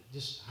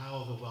just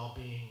how the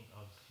well-being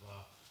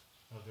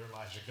of their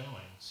lives are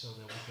going, so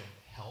that we can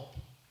help,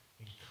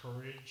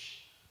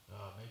 encourage,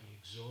 maybe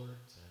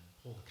exhort, and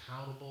hold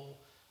accountable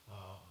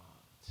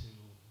to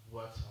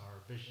what our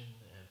vision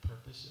and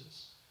purpose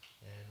is.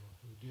 And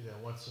we do that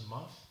once a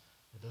month.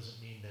 It doesn't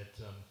mean that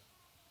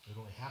it would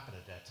only happen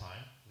at that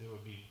time. There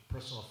would be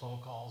personal phone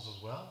calls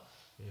as well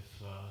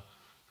if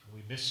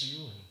we miss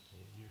you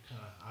and you're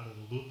kind of out of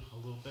the loop a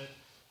little bit,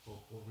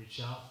 we'll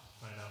reach out,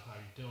 find out how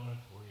you're doing,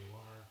 where you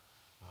are,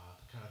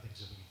 the kind of things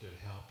that we can do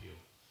to help you.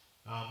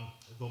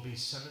 There'll be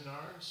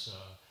seminars.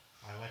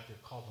 I like to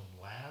call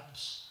them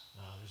labs.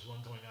 There's one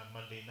going on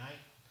Monday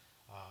night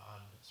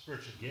on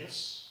spiritual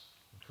gifts.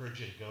 Encourage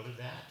you to go to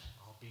that.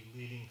 I'll be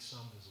leading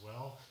some as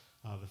well.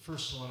 The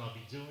first one I'll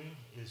be doing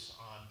is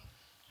on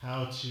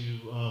how to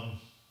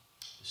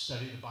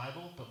study the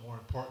Bible, but more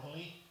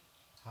importantly,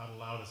 how to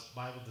allow the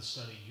Bible to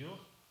study you.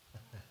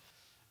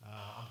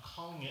 I'm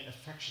calling it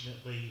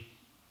affectionately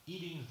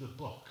Eating the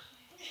Book.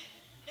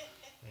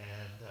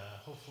 And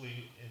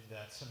hopefully in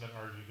that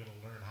seminar you're going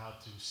to learn how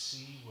to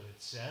see what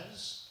it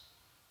says,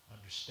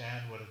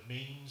 understand what it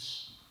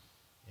means,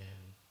 and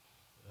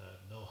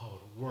know how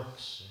it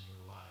works in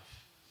your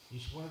life.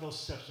 Each one of those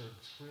steps are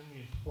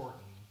extremely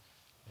important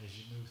as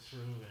you move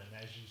through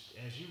and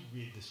as you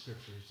read the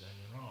scriptures on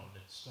your own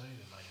and study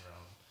them on your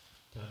own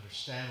to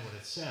understand what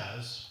it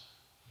says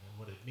and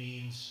what it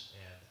means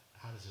and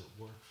how does it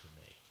work for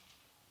me.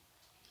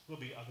 There'll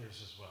be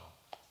others as well.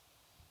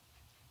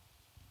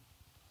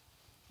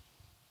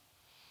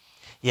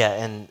 Yeah,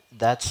 and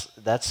that's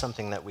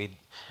something that we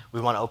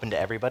want to open to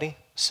everybody.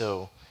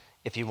 So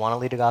if you want to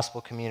lead a gospel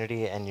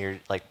community and you're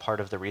like part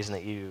of the reason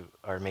that you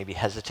are maybe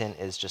hesitant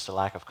is just a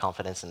lack of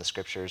confidence in the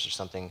scriptures or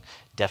something,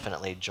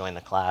 definitely join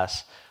the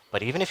class.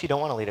 But even if you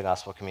don't want to lead a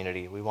gospel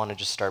community, we want to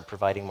just start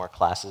providing more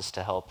classes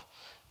to help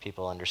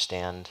people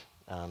understand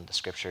the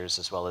scriptures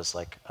as well as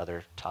like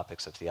other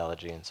topics of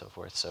theology and so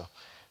forth. So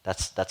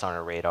that's on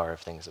our radar of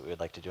things that we would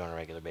like to do on a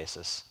regular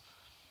basis.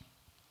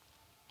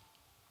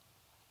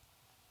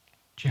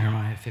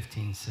 Jeremiah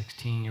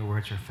 15:16, your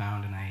words are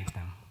found and I ate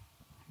them.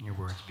 Your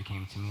words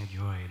became to me a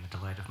joy and the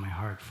delight of my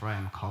heart, for I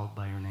am called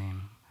by your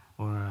name,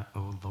 O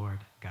Lord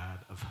God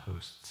of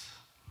hosts.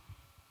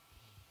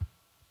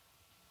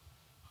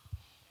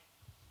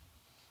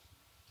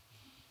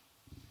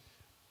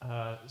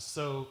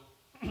 So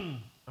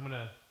I'm going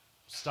to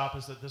stop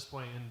us at this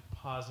point and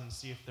pause and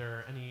see if there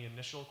are any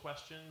initial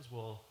questions.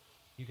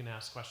 You can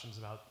ask questions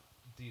about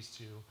these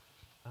two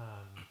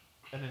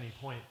at any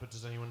point, but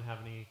does anyone have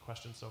any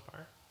questions so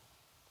far?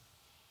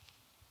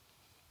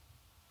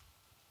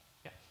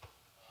 Yeah.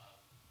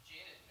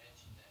 Janet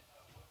mentioned that.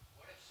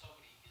 What if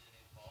somebody isn't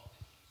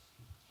involved in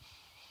GC?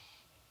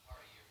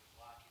 Part of your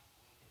flock is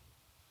wounded.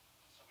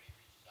 Somebody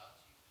reaches out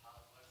to you.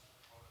 What's the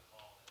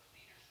protocol that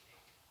leaders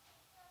take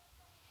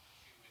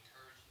to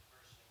encourage the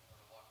person or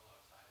to walk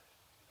alongside of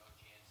them? I know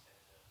Jan said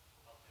to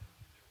help them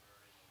through their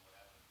burden and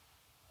whatever.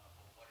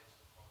 But what is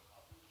the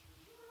protocol for the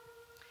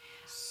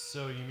church?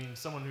 So you mean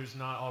someone who's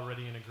not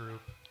already in a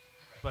group,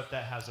 but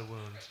that has a wound?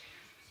 You're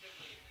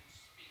specifically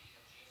speaking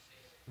of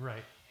GC.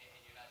 Right.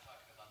 And you're not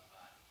talking about the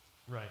body.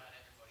 Right. Not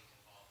everybody's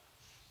involved in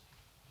GC.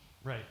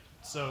 Right.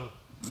 So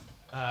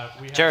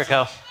we have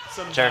Jericho.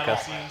 some Jericho.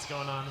 battle scenes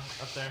going on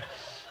up there.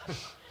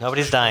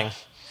 Nobody's dying.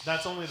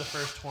 That's only the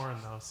first horn,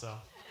 though, so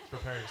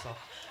prepare yourself.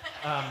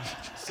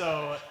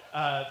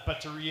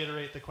 But to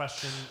reiterate, the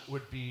question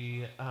would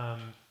be,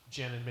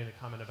 Jan had made a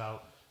comment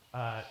about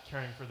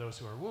caring for those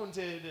who are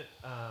wounded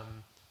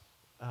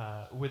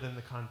within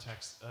the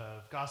context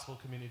of gospel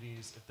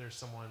communities. If there's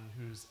someone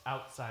who's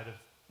outside of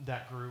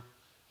that group,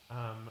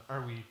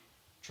 are we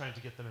trying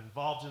to get them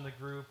involved in the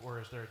group, or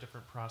is there a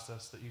different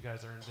process that you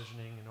guys are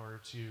envisioning in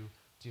order to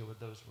deal with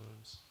those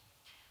wounds?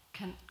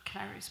 Can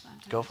I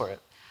respond to Go this? for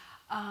it.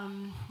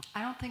 I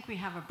don't think we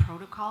have a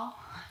protocol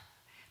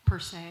per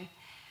se,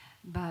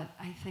 but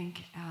I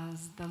think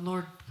as the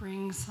Lord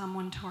brings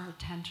someone to our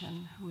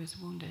attention who is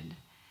wounded,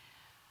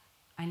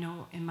 I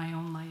know in my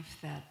own life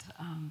that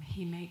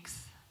He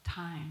makes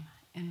time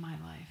in my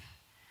life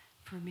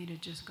for me to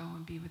just go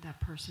and be with that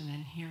person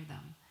and hear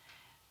them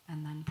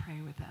and then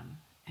pray with them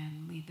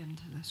and lead them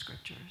to the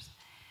scriptures.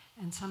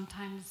 And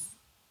sometimes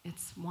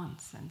it's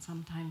once and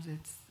sometimes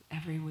it's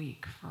every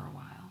week for a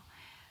while.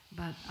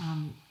 But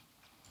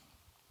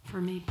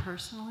for me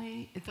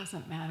personally, it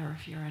doesn't matter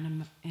if you're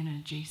in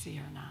a GC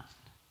or not,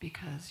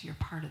 because you're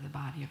part of the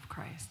body of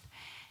Christ.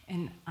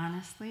 And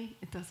honestly,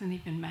 it doesn't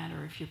even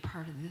matter if you're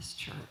part of this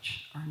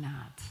church or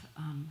not.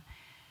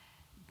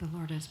 The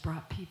Lord has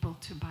brought people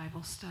to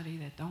Bible study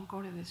that don't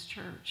go to this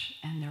church,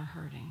 and they're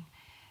hurting.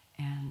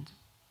 And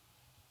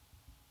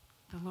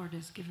the Lord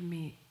has given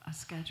me a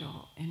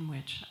schedule in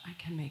which I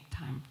can make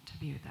time to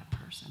be with that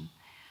person.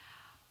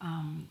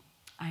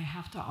 I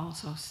have to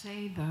also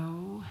say,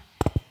 though,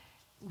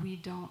 we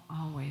don't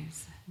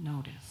always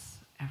notice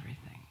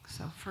everything.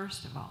 So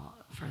first of all,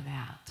 for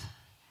that,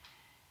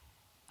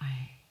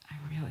 I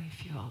really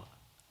feel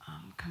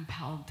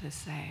compelled to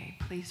say,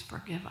 please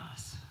forgive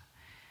us.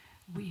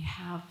 We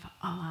have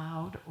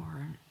allowed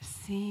or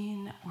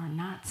seen or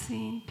not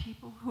seen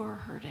people who are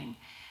hurting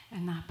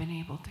and not been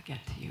able to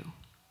get to you.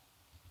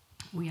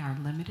 We are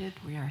limited,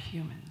 we are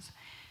humans,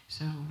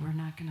 so we're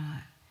not going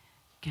to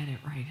get it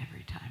right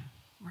every time.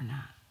 We're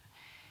not.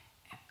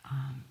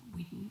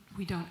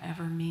 We don't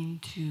ever mean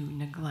to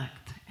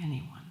neglect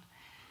anyone,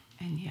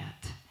 and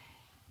yet,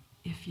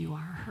 if you are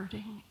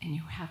hurting and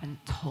you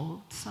haven't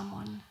told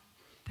someone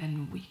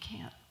then we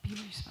can't be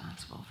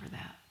responsible for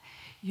that.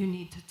 You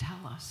need to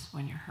tell us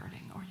when you're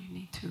hurting, or you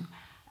need to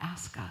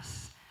ask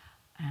us.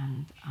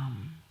 And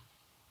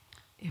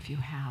if you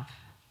have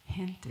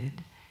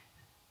hinted,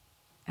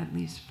 at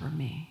least for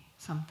me,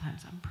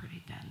 sometimes I'm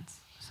pretty dense.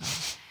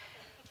 So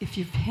if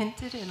you've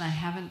hinted and I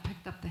haven't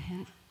picked up the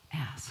hint,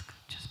 ask.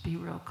 Just be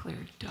real clear.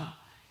 Duh.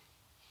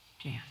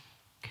 Jan,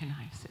 can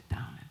I sit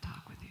down and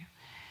talk with you?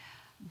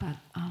 But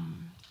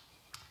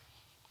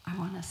I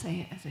want to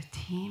say, as a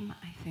team,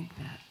 I think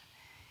that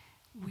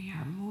we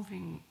are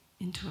moving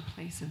into a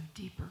place of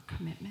deeper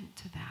commitment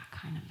to that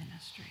kind of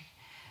ministry.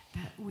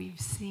 That we've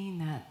seen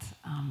that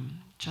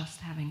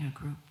just having a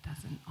group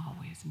doesn't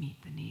always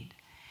meet the need,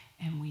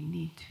 and we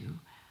need to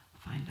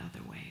find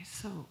other ways.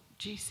 So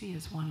GC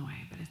is one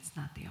way, but it's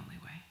not the only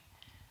way.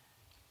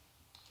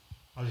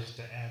 I'll just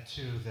to add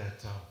too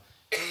that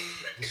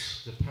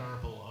the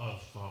parable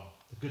of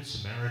the Good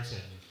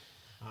Samaritan,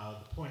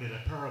 the point of the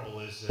parable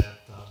is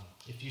that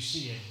if you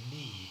see a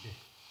need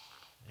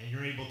and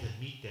you're able to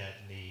meet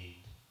that need,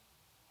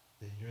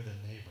 then you're the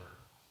neighbor.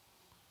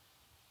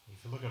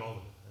 If you look at all in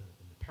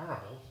the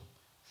parable,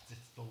 it's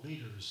the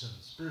leaders and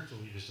the spiritual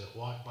leaders that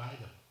walk by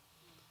them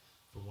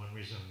for one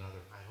reason or another.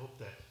 I hope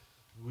that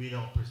we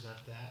don't present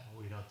that,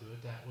 we don't do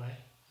it that way.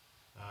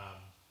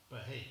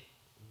 But hey,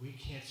 we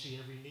can't see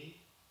every need.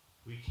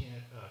 We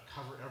can't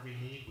cover every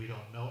need. We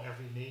don't know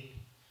every need.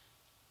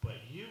 But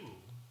you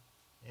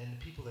and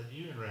the people that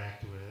you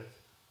interact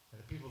with and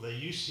the people that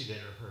you see that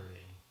are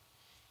hurting,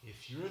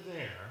 if you're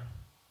there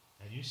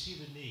and you see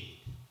the need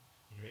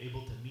and you're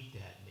able to meet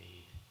that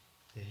need,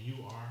 then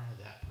you are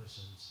that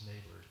person's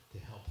neighbor to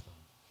help them.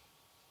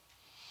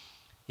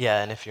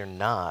 Yeah, and if you're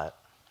not,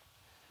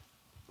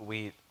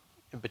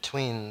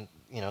 between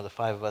the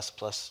five of us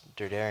plus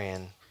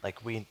Derderian,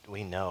 like we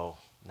know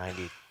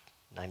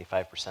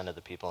 95% of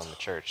the people in the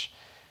church.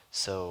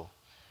 So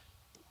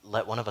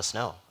let one of us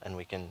know, and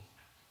we can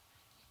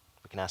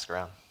ask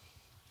around.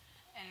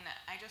 And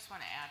I just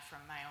want to add from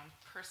my own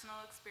personal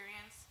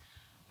experience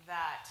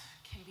that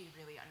can be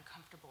really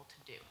uncomfortable to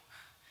do.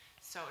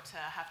 So to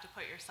have to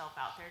put yourself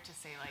out there to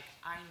say, like,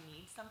 I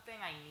need something,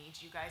 I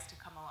need you guys to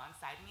come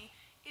alongside me,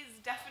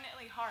 is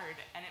definitely hard,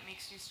 and it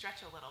makes you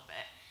stretch a little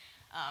bit.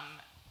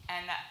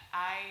 And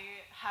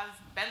I have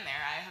been there.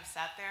 I have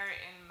sat there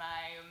in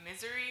my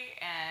misery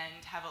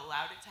and have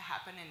allowed it to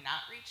happen and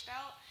not reached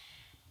out.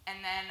 And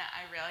then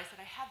I realized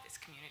that I had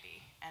this community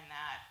and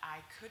that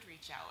I could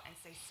reach out and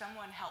say,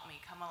 someone help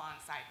me, come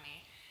alongside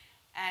me.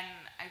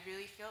 And I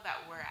really feel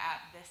that we're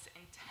at this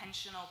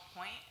intentional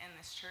point in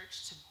this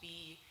church to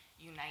be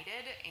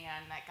united,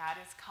 and that God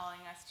is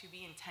calling us to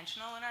be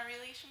intentional in our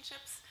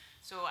relationships.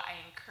 So I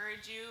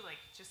encourage you, like,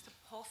 just to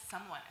pull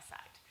someone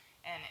aside.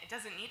 And it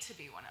doesn't need to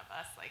be one of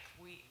us. Like,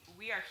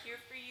 we are here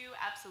for you,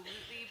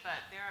 absolutely, but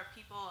there are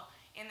people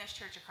in this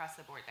church across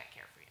the board that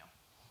care for you.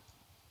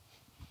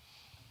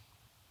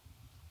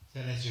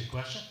 Does that answer your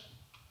question?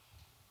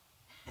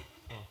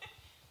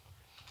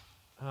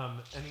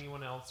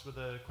 Anyone else with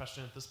a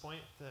question at this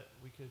point that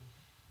we could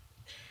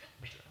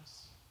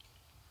address?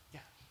 Yeah.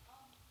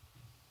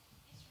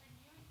 Is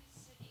renewing the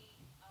city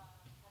have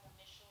a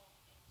missional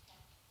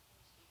intent? Can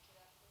you speak to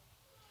that,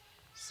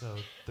 please?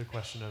 So the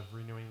question of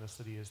renewing the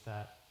city, does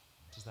that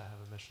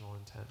have a missional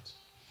intent?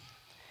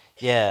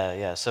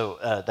 Yeah.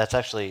 So that's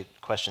actually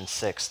question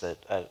 6 that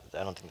I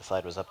don't think the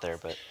slide was up there,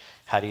 but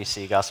how do you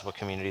see gospel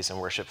communities and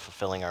worship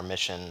fulfilling our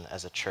mission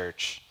as a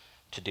church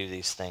to do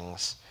these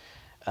things?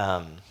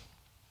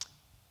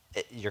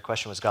 Your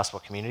question was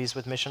gospel communities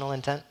with missional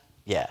intent?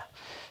 Yeah.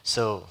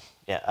 So,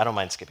 yeah, I don't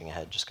mind skipping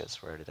ahead just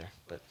because we're already there.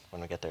 But when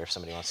we get there, if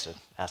somebody wants to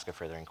ask a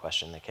furthering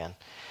question, they can.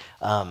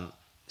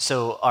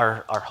 So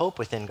our hope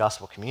within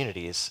gospel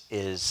communities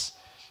is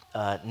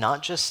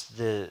not just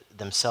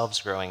themselves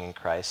growing in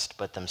Christ,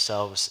 but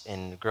themselves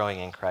in growing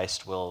in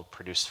Christ will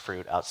produce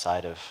fruit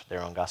outside of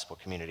their own gospel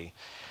community,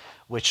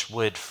 which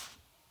would,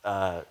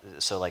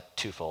 so like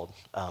twofold.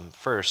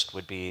 First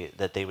would be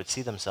that they would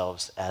see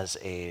themselves as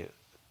a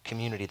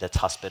community that's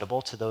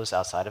hospitable to those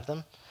outside of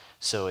them.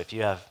 So if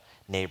you have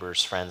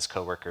neighbors, friends,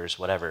 coworkers,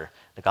 whatever,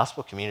 the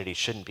gospel community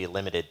shouldn't be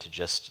limited to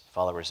just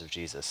followers of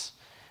Jesus.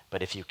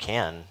 But if you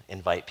can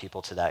invite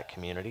people to that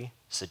community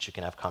so that you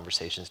can have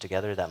conversations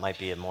together, that might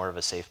be more of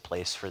a safe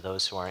place for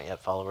those who aren't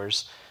yet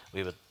followers.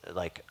 We would,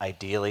 like,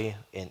 ideally,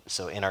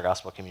 in our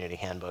gospel community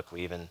handbook,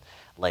 we even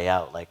lay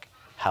out like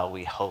how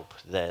we hope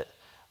that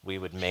we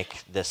would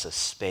make this a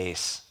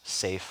space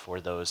safe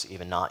for those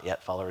even not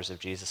yet followers of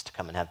Jesus to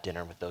come and have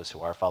dinner with those who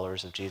are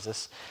followers of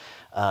Jesus.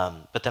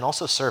 But then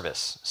also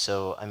service.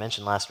 So I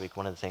mentioned last week,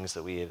 one of the things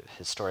that we have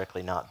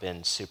historically not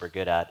been super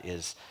good at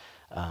is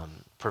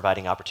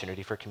providing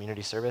opportunity for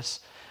community service.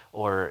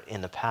 Or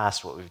in the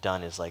past, what we've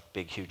done is like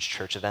big, huge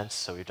church events.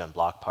 So we've done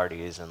block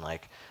parties and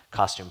like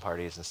costume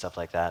parties and stuff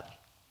like that,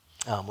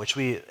 which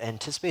we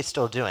anticipate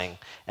still doing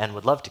and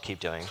would love to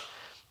keep doing.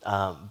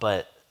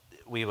 But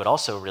we would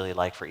also really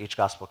like for each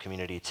gospel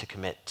community to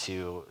commit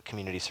to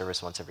community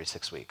service once every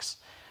 6 weeks,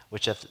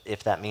 which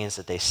if that means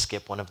that they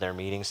skip one of their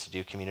meetings to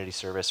do community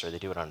service, or they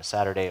do it on a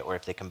Saturday, or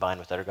if they combine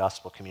with other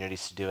gospel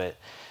communities to do it,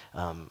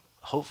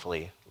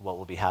 hopefully what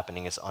will be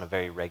happening is on a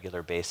very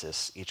regular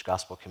basis, each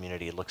gospel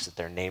community looks at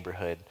their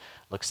neighborhood,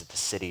 looks at the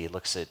city,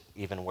 looks at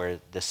even where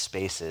this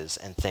space is,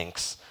 and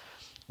thinks,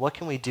 what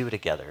can we do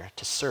together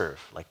to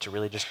serve, like to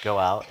really just go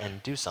out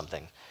and do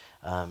something?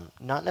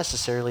 Not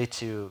necessarily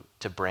to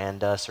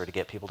brand us or to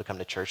get people to come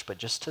to church, but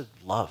just to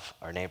love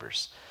our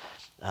neighbors.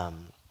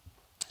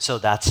 So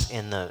that's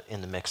in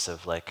the mix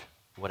of like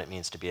what it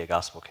means to be a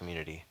gospel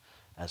community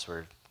as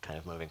we're kind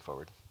of moving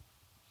forward.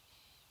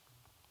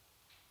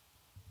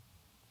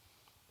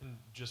 And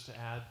just to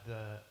add,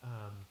 the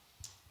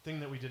thing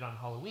that we did on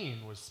Halloween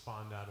was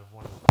spawned out of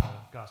one of the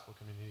gospel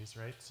communities,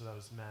 right? So that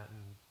was Matt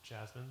and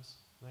Jasmine's,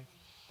 I think,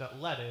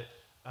 that led it.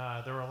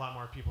 There were a lot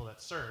more people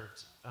that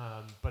served,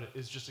 but it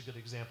is just a good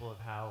example of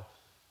how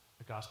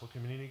a gospel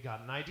community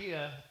got an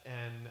idea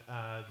and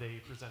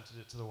they presented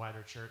it to the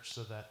wider church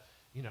so that,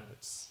 you know,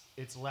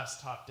 it's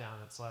less top down.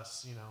 It's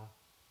less, you know,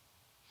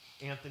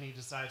 Anthony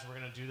decides we're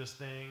going to do this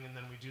thing and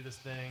then we do this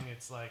thing.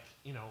 It's like,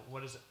 you know,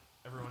 what does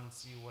everyone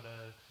see what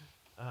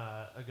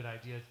a good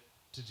idea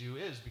to do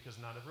is, because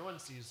not everyone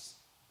sees,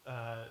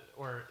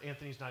 or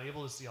Anthony's not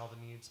able to see all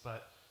the needs,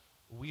 but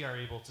we are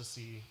able to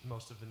see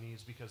most of the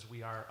needs because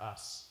we are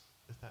us,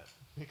 if that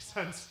makes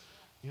sense.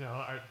 You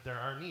know, there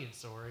are needs,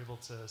 so we're able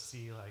to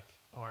see like,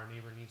 oh, our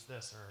neighbor needs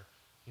this, or,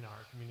 you know,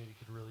 our community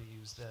could really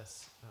use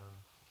this.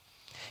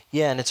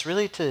 Yeah, and it's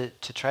really to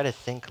try to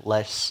think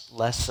less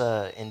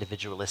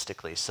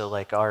individualistically. So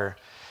like our,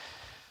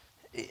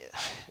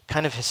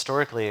 kind of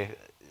historically,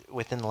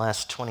 within the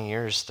last 20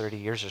 years, 30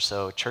 years or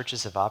so,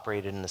 churches have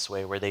operated in this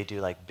way where they do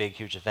like big,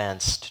 huge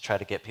events to try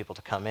to get people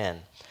to come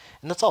in.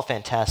 And that's all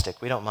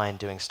fantastic. We don't mind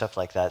doing stuff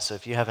like that. So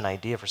if you have an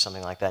idea for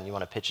something like that and you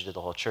want to pitch it to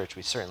the whole church,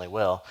 we certainly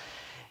will.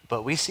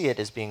 But we see it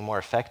as being more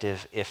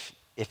effective if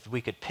we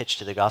could pitch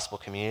to the gospel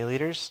community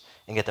leaders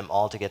and get them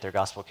all to get their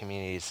gospel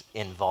communities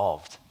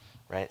involved,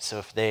 right? So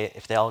if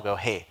they all go,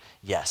 hey,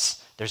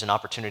 yes, there's an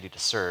opportunity to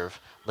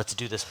serve, let's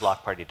do this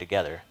block party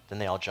together, then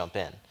they all jump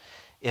in.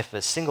 If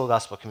a single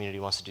gospel community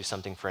wants to do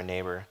something for a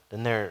neighbor,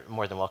 then they're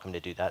more than welcome to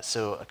do that.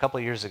 So a couple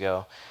of years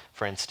ago,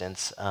 for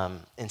instance,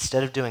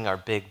 instead of doing our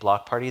big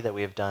block party that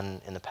we have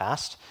done in the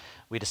past,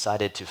 we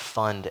decided to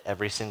fund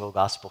every single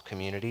gospel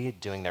community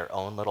doing their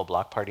own little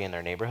block party in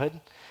their neighborhood.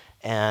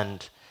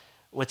 And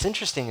what's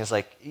interesting is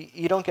like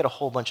you don't get a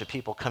whole bunch of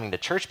people coming to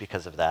church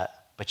because of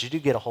that, but you do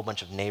get a whole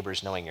bunch of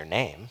neighbors knowing your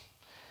name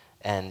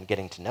and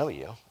getting to know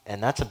you,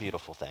 and that's a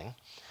beautiful thing.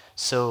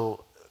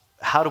 So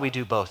how do we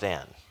do both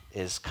and?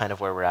 Is kind of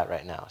where we're at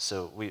right now.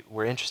 So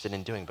we're interested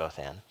in doing both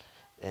and,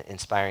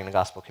 inspiring the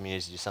gospel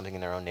communities to do something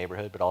in their own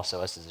neighborhood, but also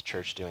us as a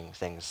church doing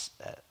things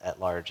at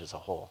large as a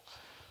whole.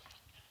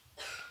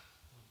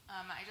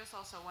 I just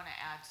also want to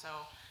add, so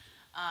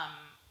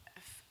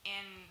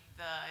in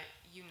the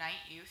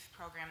Unite Youth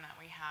program that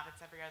we have,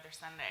 it's every other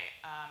Sunday.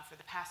 For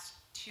the past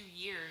 2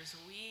 years,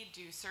 we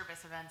do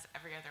service events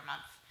every other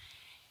month.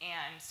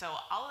 And so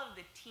all of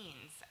the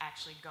teens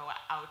actually go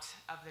out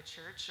of the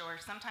church, or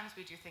sometimes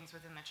we do things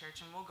within the church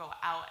and we'll go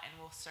out and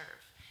we'll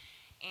serve.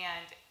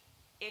 And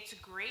it's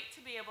great to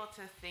be able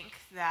to think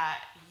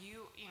that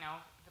you know,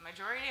 the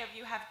majority of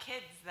you have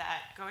kids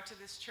that go to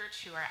this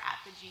church who are at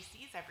the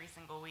GCs every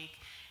single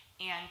week.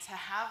 And to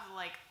have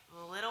like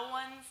little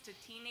ones to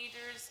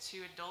teenagers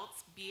to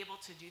adults be able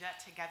to do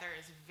that together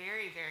is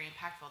very, very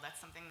impactful.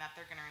 That's something that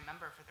they're gonna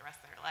remember for the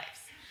rest of their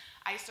lives.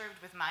 I served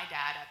with my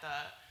dad at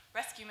the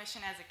rescue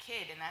mission as a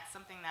kid, and that's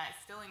something that is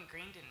still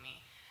ingrained in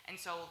me. And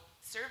so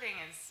serving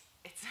is,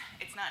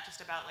 it's not just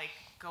about like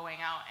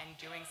going out and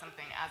doing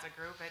something as a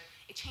group.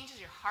 It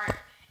changes your heart,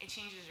 it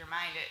changes your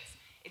mind.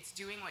 It's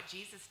doing what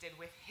Jesus did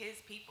with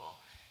his people.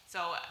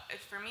 So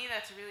for me,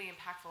 that's really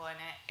impactful, and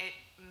it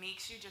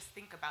makes you just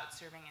think about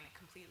serving in a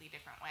completely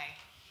different way,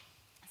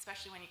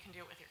 especially when you can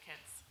do it with your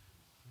kids.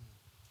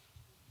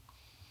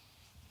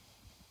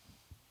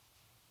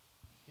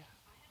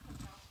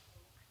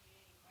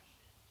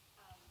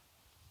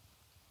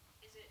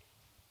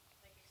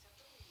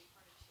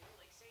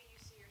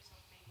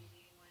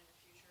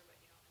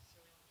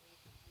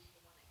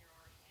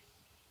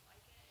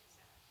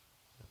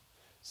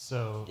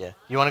 So Yeah.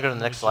 You want to go to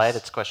the next slide?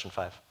 It's question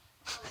 5.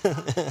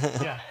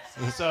 yeah.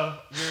 So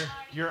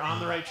you're on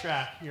the right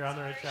track. You're on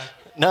the right track.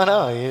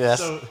 No. You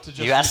asked, So to just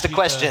you asked a repeat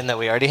question that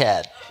we already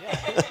had.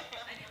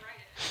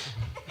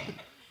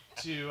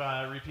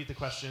 To repeat the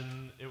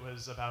question, it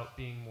was about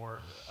being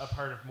a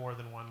part of more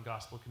than one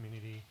gospel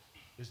community.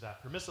 Is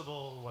that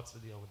permissible? What's the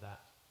deal with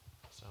that?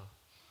 So.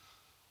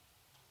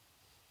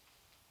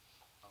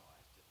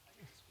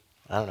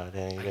 I don't know,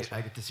 Danny. You guys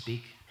I get to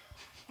speak.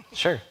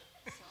 Sure.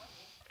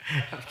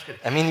 I'm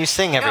kidding. I mean, you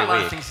sing I got every a lot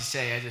of week. things to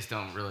say. I just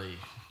don't really,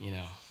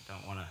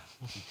 don't want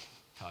to keep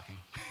talking.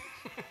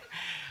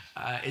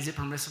 Is it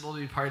permissible to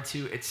be part of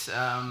 2? It's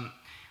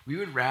we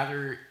would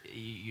rather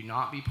you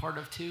not be part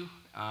of 2.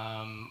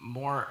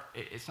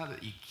 It's not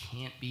that you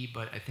can't be,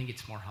 but I think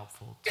it's more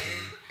helpful to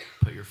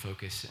put your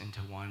focus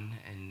into one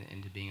and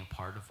into being a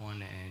part of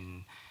one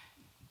and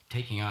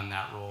taking on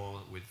that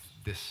role with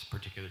this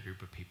particular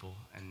group of people,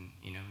 and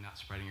not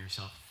spreading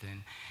yourself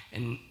thin.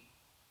 And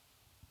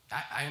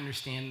I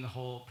understand the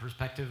whole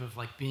perspective of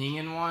like being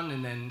in one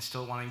and then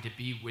still wanting to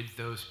be with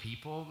those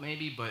people,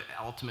 maybe. But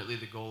ultimately,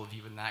 the goal of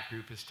even that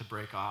group is to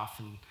break off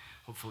and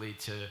hopefully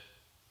to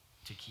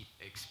keep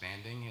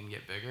expanding and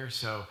get bigger.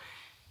 So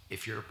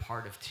if you're a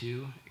part of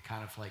two, it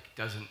kind of like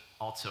doesn't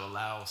also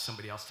allow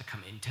somebody else to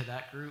come into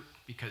that group,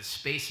 because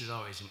space is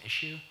always an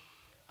issue.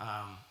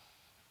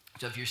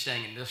 So if you're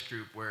staying in this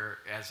group,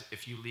 whereas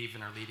if you leave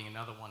and are leading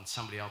another one,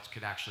 somebody else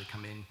could actually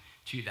come in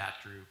to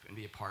that group and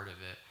be a part of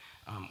it,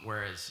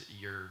 whereas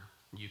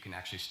you can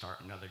actually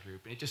start another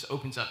group. And it just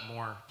opens up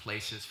more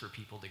places for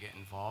people to get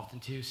involved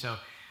into. So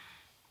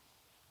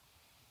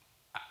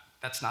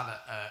that's not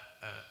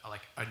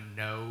a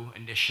no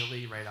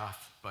initially right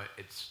off, but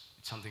it's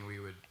something we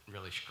would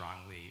really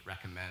strongly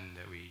recommend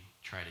that we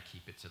try to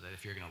keep it, so that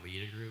if you're going to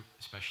lead a group,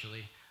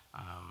 especially,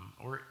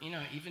 or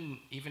even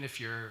if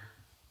you're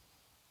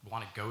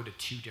want to go to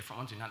two different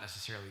ones, you're not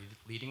necessarily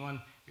leading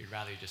one, you'd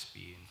rather just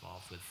be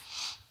involved with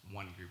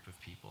one group of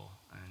people.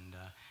 And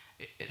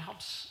it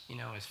helps,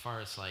 as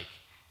far as like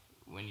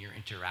when you're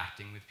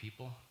interacting with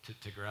people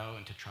to grow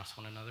and to trust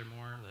one another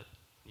more, that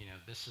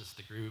this is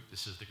the group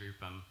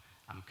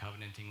I'm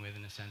covenanting with,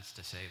 in a sense,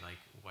 to say like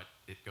what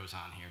it goes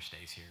on here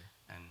stays here,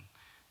 and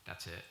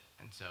that's it.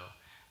 And so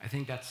I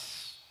think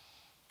that's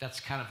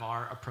kind of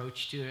our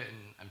approach to it,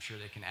 and I'm sure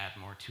they can add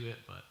more to it,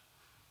 but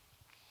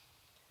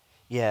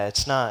yeah,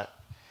 it's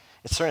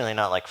certainly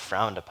not like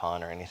frowned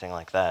upon or anything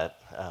like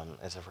that,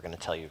 as if we're going to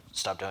tell you,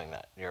 stop doing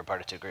that, you're a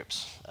part of two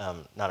groups.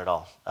 Not at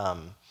all.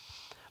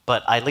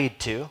 But I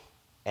lead too,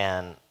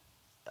 and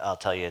I'll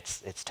tell you,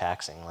 it's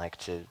taxing, like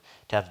to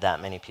have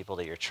that many people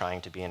that you're trying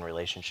to be in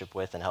relationship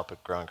with and help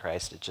it grow in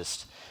Christ.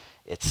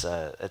 It's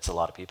a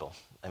lot of people.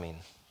 I mean,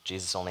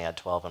 Jesus only had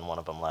 12 and one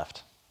of them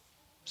left.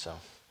 So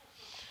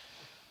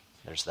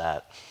there's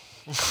that.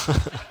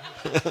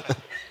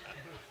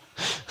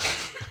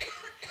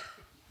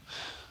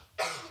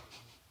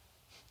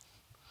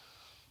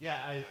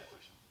 Yeah,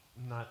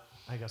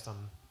 I guess I'm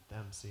the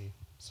MC,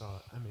 so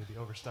I may be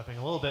overstepping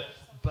a little bit,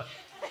 but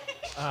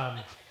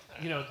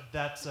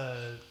that's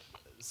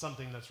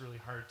something that's really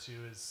hard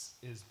too,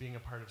 is being a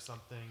part of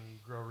something, you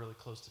grow really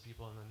close to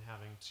people, and then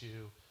having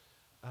to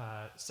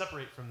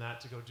separate from that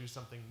to go do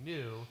something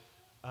new.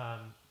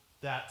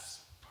 That's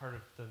part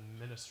of the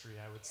ministry,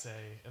 I would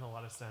say, in a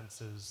lot of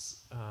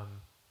senses.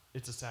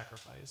 It's a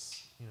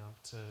sacrifice,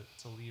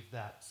 to leave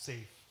that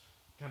safe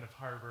kind of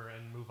harbor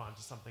and move on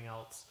to something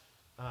else.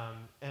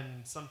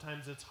 And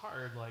sometimes it's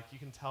hard. Like, you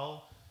can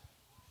tell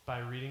by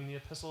reading the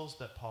epistles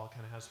that Paul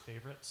kind of has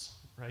favorites,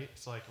 right?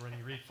 It's like when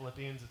you read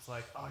Philippians, it's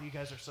like, oh, you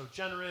guys are so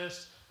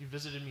generous. You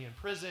visited me in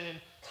prison.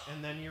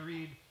 And then you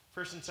read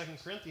 1st and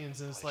 2nd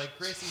Corinthians, and it's like,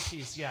 grace and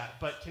peace. Yeah,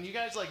 but can you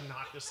guys like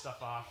knock this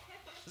stuff off?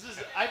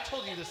 I've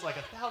told you this like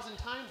 1,000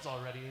 times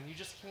already, and you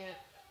just can't,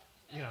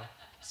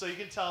 So you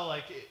can tell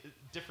like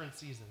different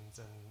seasons,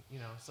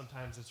 and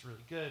sometimes it's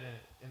really good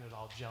and it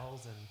all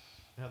gels, and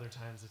other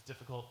times it's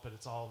difficult, but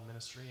it's all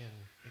ministry, and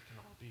it can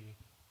all be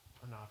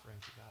an offering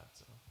to God.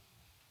 So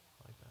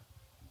I like that.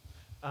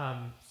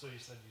 So you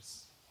said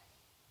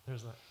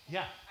there's that.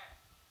 Yeah.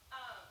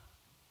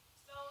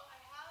 So I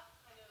have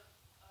kind of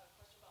a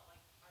question about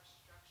like our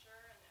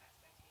structure and the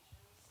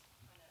expectations,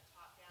 kind of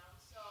top down.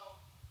 So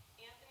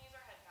Anthony's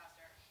our head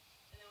pastor,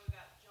 and then we've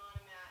got John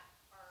and Matt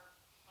are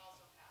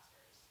also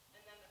pastors,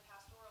 and then the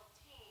pastoral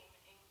team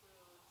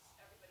includes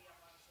everybody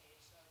up on stage.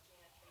 So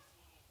Janet,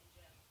 Tracy, and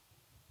Jim.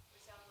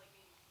 It sounds like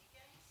maybe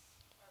deacons,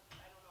 or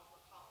I don't know if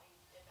we're calling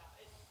it that.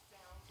 It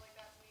sounds like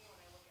that to me when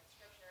I look at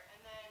scripture.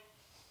 And then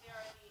there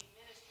are the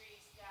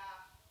ministry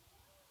staff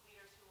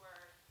leaders who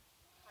are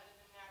kind of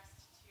the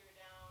next tier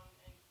down,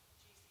 and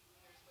GC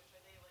leaders, which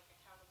are they like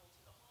accountable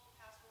to the whole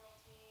pastoral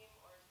team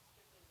or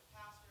strictly the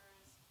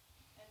pastors?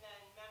 And then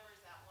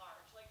members at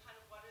large, like kind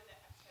of what are the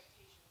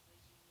expectations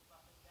as you move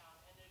up and down?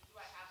 And do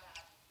I have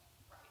that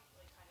right?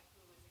 Like kind of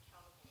who is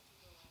accountable to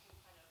who, and who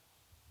kind of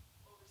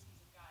oversees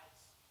and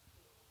guides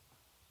who?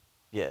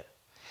 Yeah.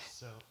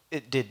 So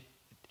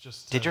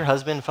Did your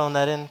husband phone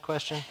that in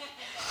question?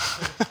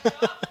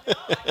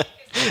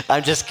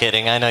 I'm just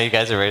kidding. I know you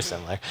guys are very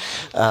similar.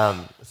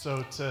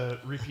 So to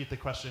repeat the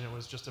question, it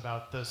was just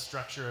about the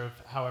structure of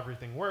how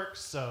everything works.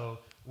 So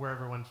where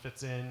everyone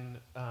fits in,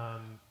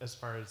 as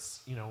far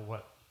as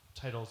what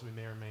titles we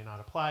may or may not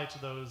apply to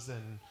those,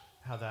 and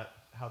how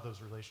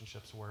those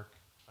relationships work.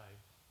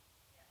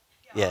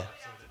 Yeah.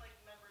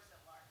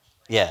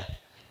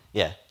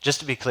 Yeah. Just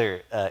to be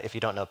clear, if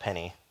you don't know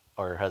Penny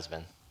or her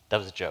husband, that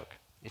was a joke.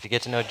 If you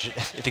get to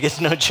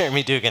know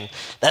Jeremy Dugan,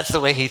 that's the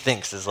way he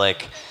thinks. Is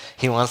like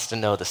he wants to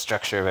know the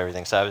structure of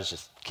everything. So I was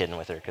just kidding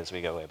with her because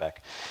we go way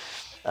back.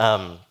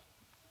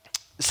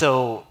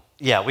 So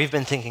yeah, we've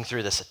been thinking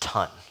through this a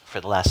ton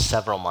for the last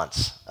several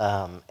months,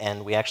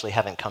 and we actually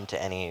haven't come to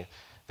any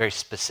very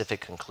specific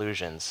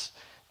conclusions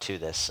to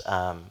this.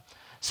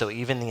 So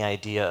even the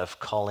idea of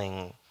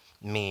calling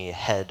me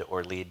head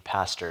or lead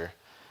pastor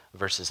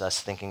versus us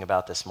thinking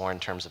about this more in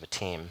terms of a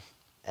team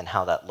and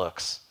how that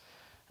looks.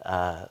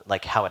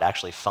 like how it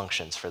actually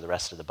functions for the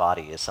rest of the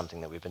body is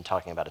something that we've been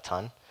talking about a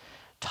ton.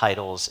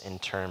 Titles in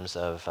terms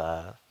of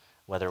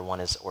whether one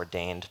is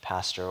ordained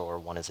pastor or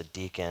one is a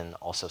deacon,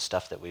 also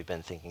stuff that we've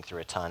been thinking through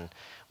a ton.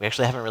 We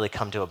actually haven't really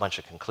come to a bunch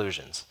of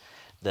conclusions.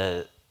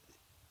 I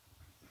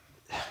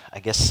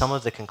guess some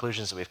of the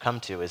conclusions that we've come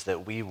to is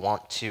that we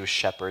want to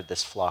shepherd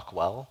this flock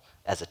well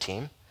as a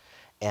team,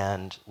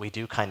 and we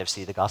do kind of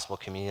see the gospel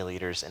community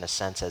leaders in a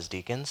sense as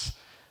deacons,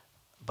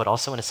 but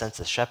also in a sense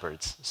as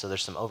shepherds, so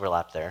there's some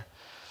overlap there.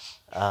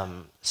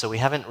 So we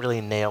haven't really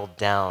nailed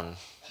down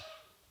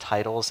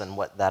titles and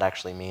what that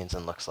actually means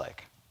and looks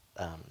like.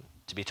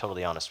 To be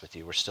totally honest with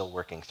you, we're still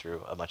working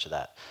through a bunch of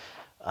that,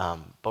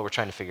 but we're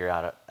trying to figure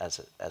out as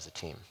a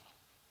team.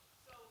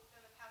 So then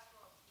the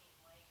pastoral team,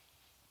 like,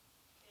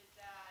 is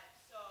that,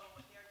 so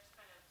they're just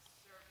kind of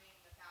serving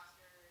the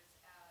pastors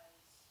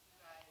as you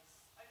guys,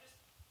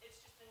 it's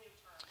just a new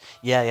term.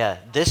 Yeah.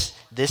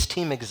 This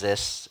team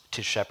exists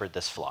to shepherd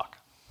this flock.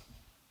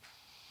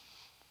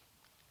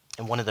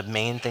 And one of the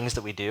main things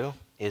that we do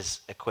is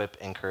equip,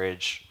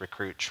 encourage,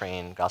 recruit,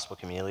 train gospel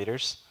community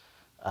leaders.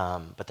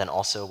 But then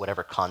also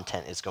whatever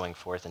content is going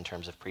forth in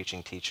terms of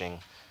preaching, teaching,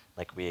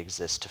 like we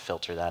exist to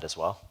filter that as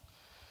well.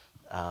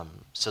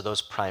 So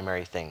those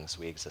primary things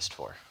we exist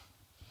for.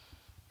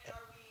 And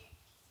are we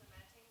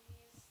cementing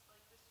these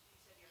like this? You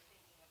said you're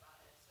thinking about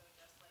it. So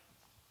just like,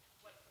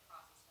 what's the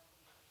process going to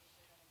be? Like, is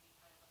there going to be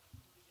kind of a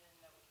conclusion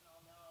that we can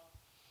all know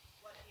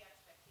what the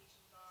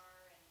expectations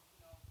are and,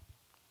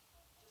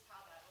 just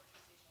how that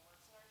organization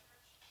works in our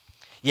church?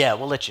 Yeah,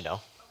 we'll let you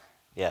know.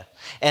 Yeah,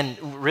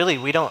 and really,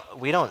 we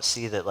don't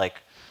see that, like,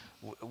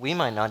 we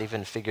might not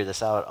even figure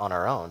this out on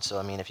our own. So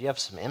I mean, if you have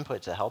some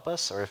input to help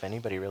us, or if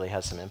anybody really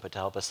has some input to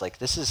help us, like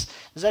this is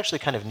actually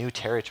kind of new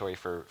territory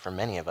for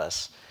many of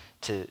us.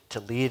 To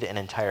lead an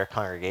entire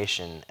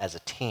congregation as a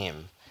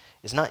team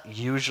is not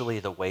usually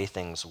the way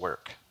things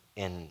work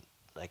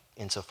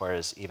insofar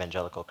as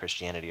evangelical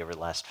Christianity over the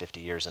last 50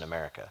 years in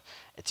America.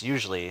 It's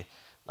usually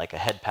like a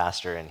head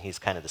pastor and he's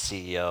kind of the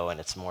CEO, and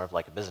it's more of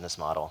like a business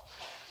model.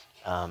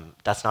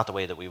 That's not the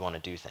way that we want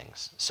to do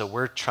things. So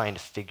we're trying to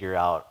figure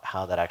out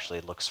how that actually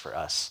looks for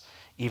us,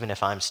 even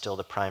if I'm still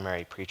the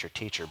primary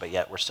preacher-teacher, but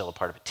yet we're still a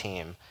part of a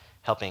team,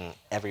 helping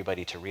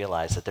everybody to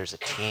realize that there's a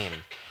team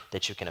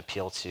that you can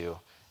appeal to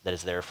that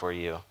is there for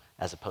you,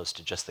 as opposed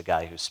to just the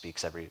guy who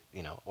speaks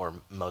or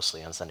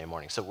mostly on Sunday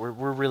morning. So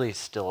we're really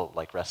still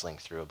like wrestling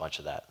through a bunch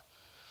of that.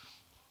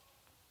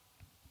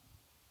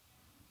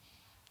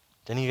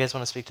 Do any of you guys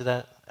want to speak to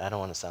that? I don't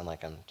want to sound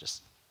like I'm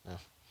just,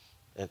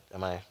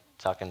 am I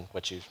talking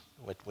what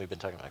we've been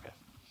talking about? Okay.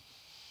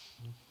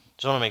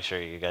 Just want to make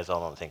sure you guys all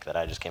don't think that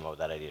I just came up with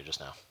that idea just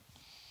now.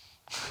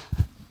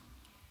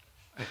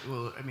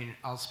 Well, I mean,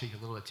 I'll speak a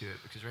little bit to it,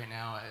 because right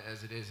now,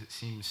 as it is, it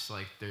seems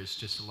like there's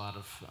just a lot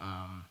of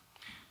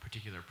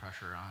particular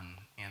pressure on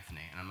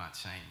Anthony, and I'm not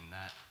saying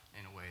that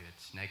in a way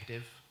that's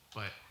negative,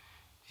 but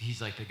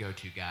he's like the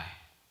go-to guy,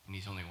 and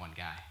he's only one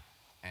guy,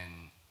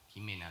 and he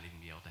may not even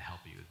be able to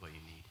help you with what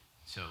you need.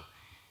 So,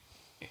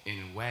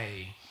 in a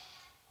way,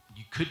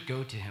 you could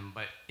go to him,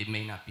 but it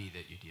may not be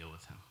that you deal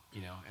with him.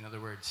 In other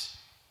words,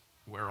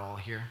 we're all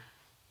here.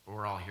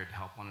 We're all here to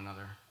help one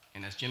another.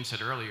 And as Jim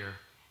said earlier,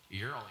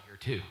 you're all here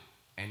too,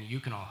 and you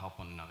can all help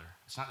one another.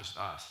 It's not just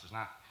us. There's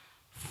not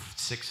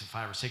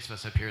 5 or 6 of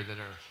us up here that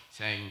are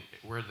saying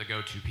we're the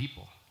go-to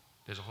people.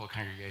 There's a whole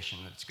congregation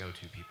that's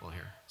go-to people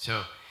here.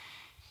 So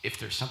if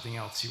there's something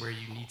else where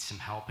you need some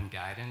help and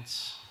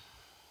guidance,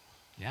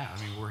 yeah,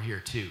 I mean, we're here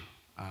too.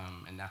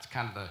 And that's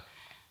kind of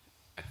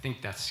I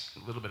think that's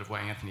a little bit of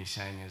what Anthony's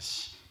saying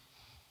is,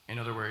 in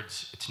other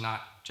words, it's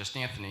not just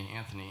Anthony,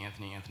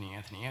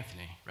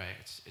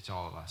 right? It's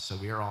all of us. So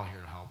we are all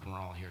here to help, and we're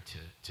all here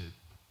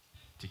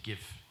to give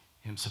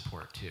him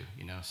support too,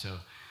 So,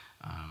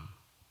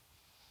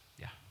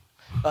 yeah.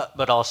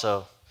 But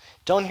also,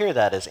 don't hear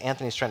that as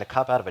Anthony's trying to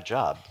cop out of a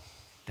job.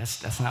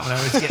 That's not what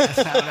I was getting. That's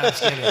not what I was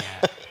getting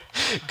at.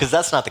 Because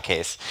that's not the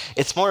case.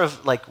 It's more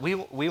of like we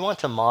want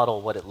to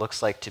model what it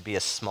looks like to be a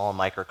small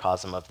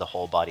microcosm of the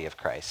whole body of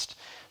Christ.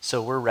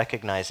 So we're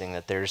recognizing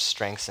that there's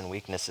strengths and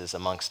weaknesses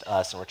amongst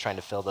us, and we're trying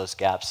to fill those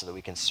gaps so that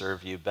we can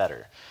serve you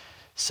better.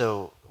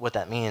 So what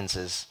that means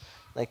is,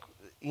 like,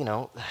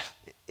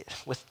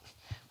 with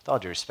all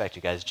due respect,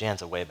 you guys,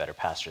 Jan's a way better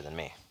pastor than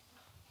me.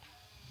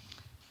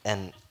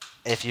 And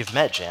if you've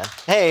met Jan,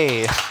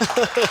 hey!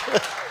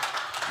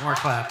 More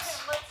claps.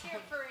 Let's hear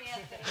it for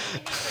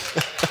Anthony.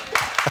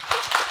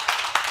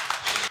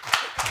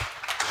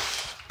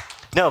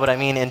 No, but I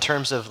mean, in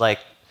terms of like,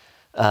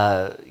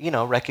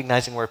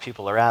 recognizing where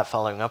people are at,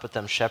 following up with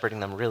them, shepherding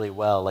them really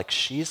well. Like,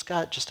 she's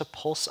got just a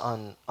pulse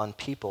on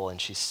people, and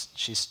she's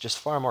just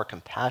far more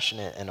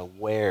compassionate and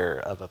aware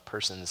of a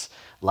person's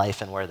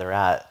life and where they're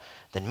at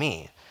than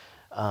me.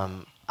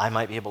 I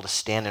might be able to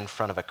stand in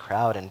front of a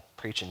crowd and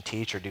preach and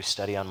teach or do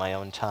study on my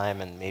own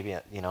time, and maybe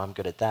I'm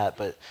good at that.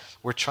 But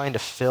we're trying to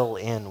fill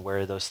in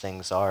where those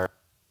things are.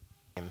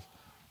 There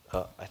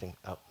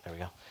we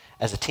go.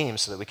 As a team,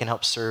 so that we can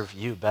help serve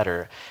you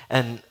better.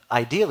 And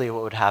ideally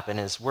what would happen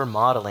is we're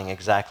modeling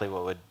exactly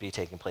what would be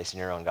taking place in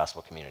your own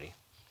gospel community.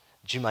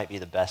 you might be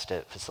the best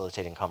at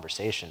facilitating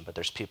conversation, but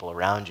there's people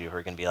around you who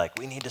are going to be like,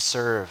 we need to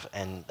serve,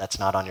 and that's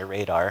not on your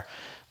radar,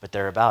 but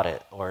they're about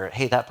it. Or,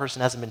 hey, that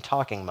person hasn't been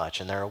talking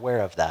much, and they're aware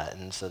of that,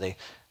 and so they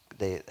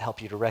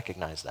help you to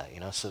recognize that,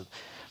 So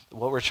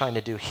what we're trying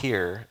to do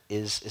here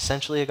is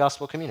essentially a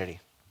gospel community.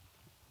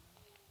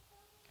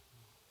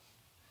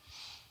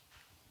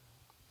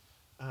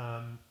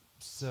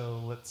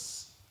 So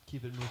let's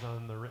keep it moving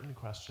on the written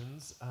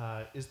questions.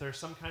 Is there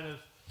some kind of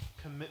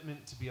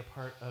commitment to be a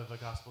part of a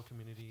gospel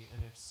community,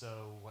 and if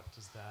so, what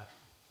does that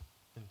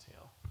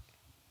entail?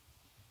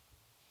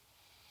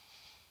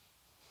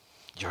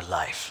 Your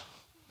life.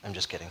 I'm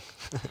just kidding.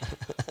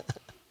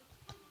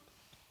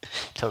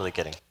 Totally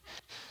kidding.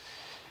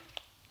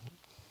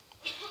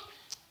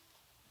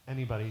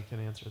 Anybody can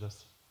answer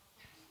this.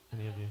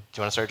 Any of you? Do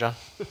you want to start, John?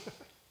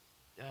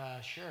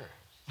 Sure.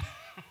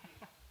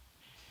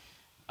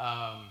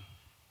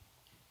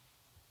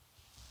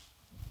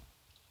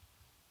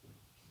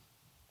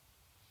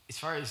 As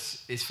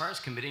far as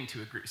committing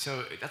to a group,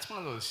 so that's one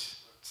of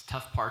those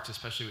tough parts,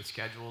 especially with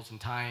schedules and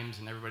times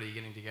and everybody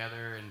getting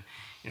together, and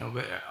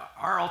But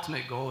our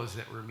ultimate goal is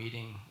that we're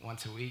meeting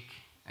once a week,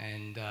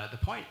 and the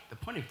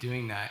point of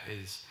doing that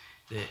is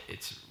that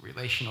it's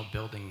relational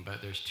building,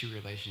 but there's two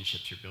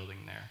relationships you're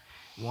building there.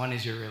 One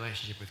is your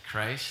relationship with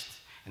Christ,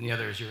 and the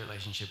other is your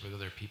relationship with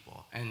other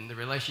people. And the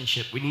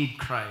relationship, we need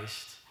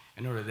Christ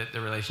in order that the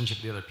relationship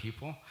with the other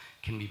people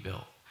can be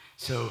built.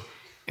 So,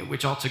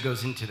 which also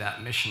goes into that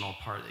missional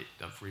part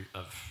of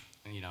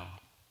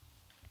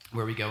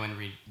where we go and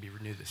we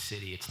renew the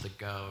city. It's the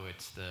go,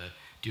 it's the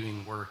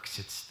doing works,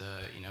 it's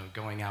the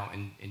going out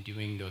and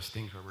doing those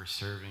things where we're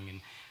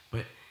serving.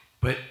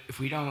 But if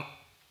we don't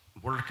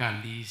work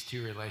on these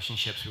two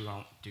relationships, we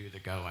won't do the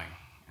going.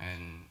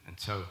 And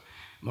so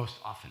most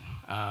often.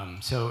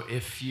 So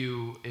if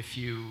you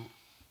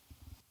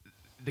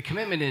the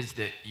commitment is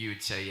that you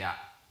would say, yeah,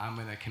 I'm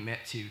going to commit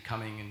to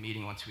coming and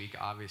meeting once a week.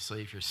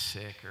 Obviously, if you're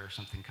sick or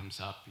something comes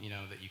up,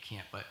 that you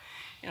can't. But,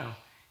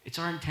 it's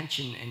our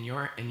intention and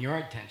your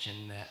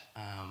intention that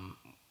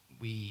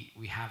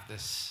we have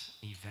this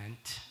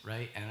event,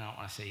 right? And I don't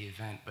want to say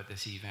event, but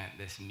this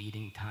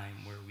meeting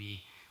time where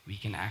we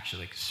can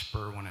actually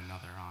spur one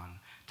another on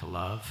to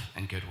love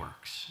and good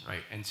works,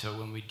 right? And so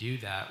when we do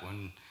that,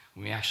 when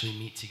we actually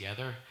meet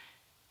together,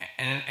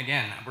 and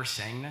again, we're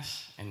saying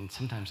this, and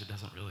sometimes it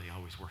doesn't really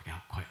always work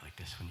out quite like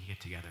this when you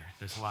get together.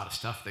 There's a lot of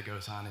stuff that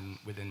goes on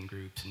within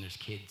groups, and there's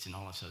kids and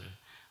all this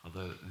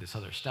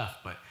other stuff,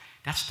 but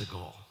that's the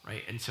goal,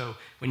 right? And so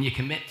when you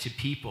commit to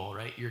people,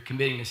 right, you're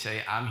committing to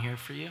say, I'm here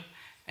for you,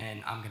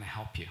 and I'm going to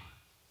help you,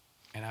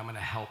 and I'm going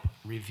to help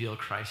reveal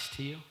Christ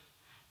to you,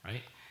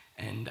 right?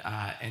 And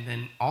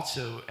then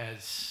also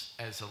as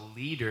a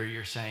leader,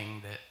 you're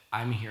saying that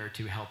I'm here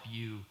to help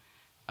you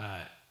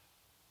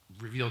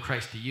reveal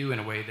Christ to you in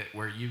a way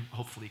where you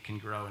hopefully can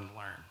grow and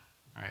learn,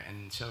 right?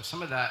 And so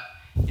some of that,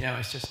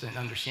 it's just an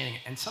understanding.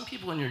 And some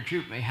people in your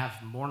group may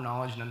have more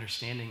knowledge and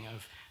understanding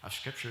of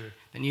Scripture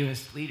than you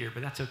as the leader,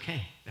 but that's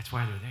okay. That's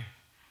why they're there.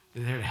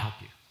 They're there to help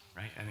you,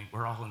 right? I mean,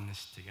 we're all in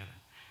this together,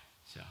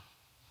 so.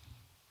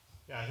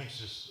 Yeah, I think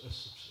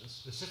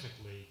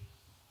specifically,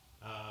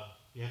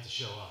 you have to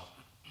show up.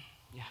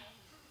 Yeah.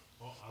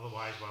 Well,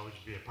 otherwise, why would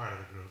you be a part of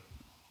the group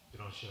if you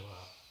don't show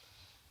up?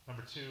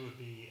 Number two would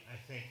be, I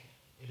think,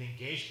 an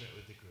engagement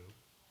with the group.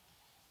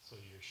 So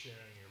you're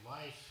sharing your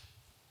life,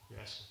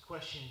 you're asking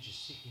questions, you're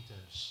seeking to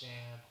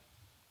understand.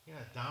 You're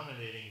not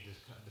dominating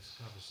this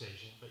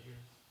conversation, but you're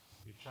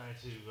trying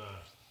to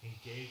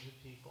engage with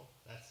people.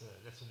 That's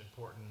an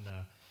important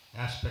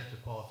aspect of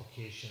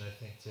qualification, I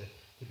think,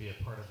 to be a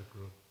part of a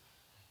group.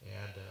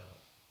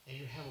 And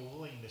you have a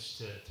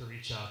willingness to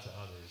reach out to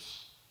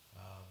others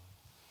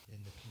in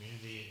the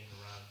community and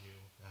around you,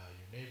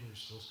 your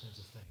neighbors, those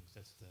kinds of things.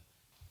 That's the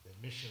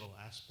missional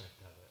aspect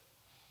of it.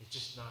 It's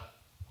just not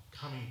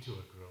coming to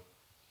a group,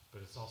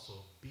 but it's also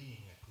being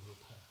a group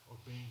or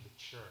being the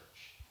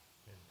church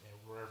and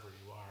wherever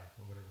you are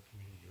and whatever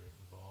community you're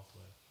involved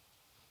with.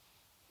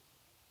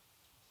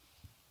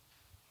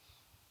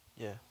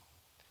 Yeah.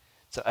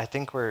 So I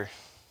think we're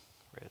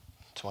at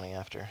 20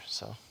 after,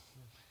 so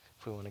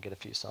if we want to get a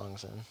few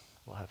songs in,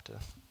 we'll have to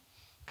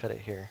cut it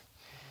here.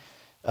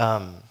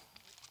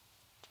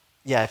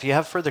 Yeah, if you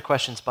have further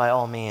questions, by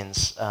all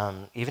means,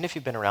 even if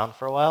you've been around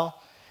for a while,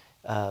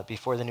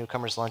 before the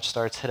newcomers lunch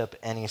starts, hit up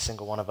any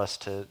single one of us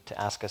to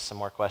ask us some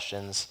more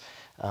questions,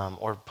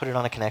 or put it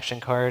on a connection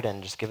card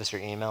and just give us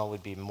your email.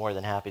 We'd be more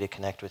than happy to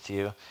connect with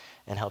you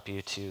and help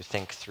you to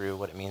think through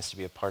what it means to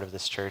be a part of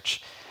this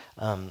church.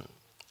 I'm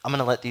going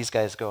to let these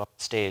guys go up on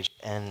stage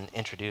and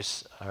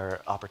introduce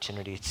our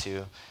opportunity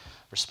to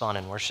respond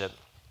in worship.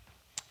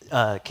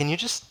 Can you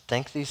just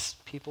thank these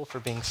people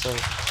for being so...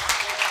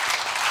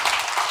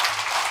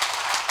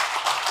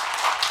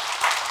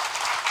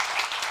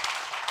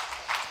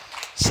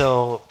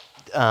 So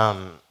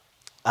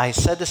I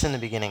said this in the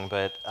beginning,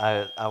 but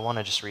I want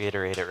to just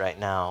reiterate it right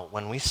now.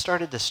 When we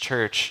started this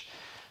church,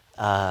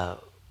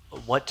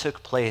 what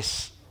took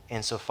place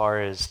insofar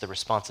as the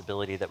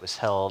responsibility that was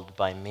held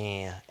by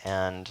me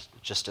and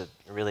just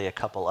really a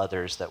couple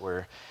others that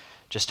were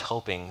just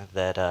hoping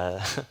that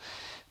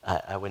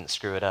I wouldn't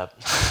screw it up,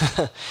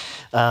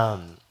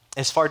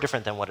 is far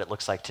different than what it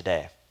looks like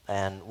today.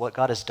 And what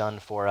God has done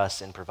for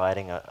us in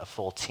providing a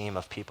full team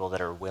of people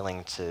that are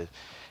willing to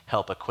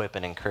help equip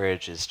and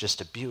encourage is just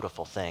a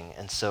beautiful thing.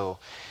 And so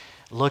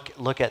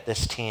look at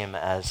this team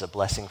as a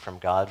blessing from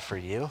God for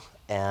you,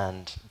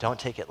 and don't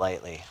take it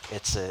lightly.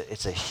 It's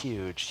a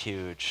huge,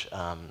 huge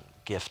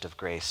gift of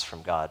grace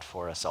from God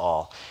for us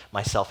all,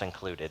 myself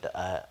included.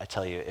 I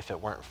tell you, if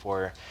it weren't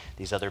for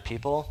these other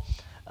people,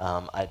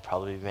 I'd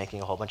probably be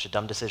making a whole bunch of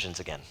dumb decisions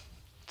again.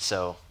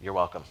 So you're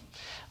welcome.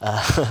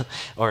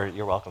 Or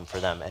you're welcome for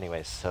them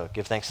anyways, so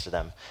give thanks to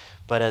them.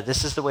 But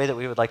this is the way that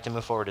we would like to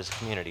move forward as a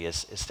community,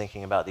 is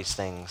thinking about these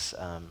things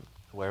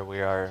where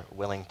we are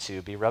willing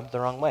to be rubbed the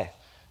wrong way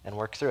and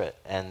work through it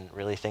and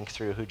really think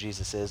through who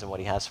Jesus is and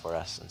what he has for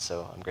us. And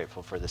so I'm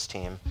grateful for this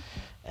team,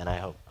 and I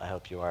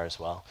hope you are as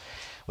well.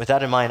 With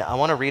that in mind, I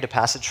want to read a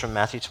passage from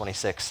Matthew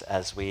 26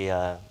 as we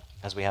have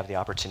the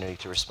opportunity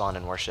to respond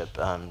in worship.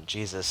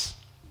 Jesus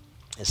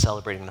is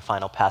celebrating the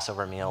final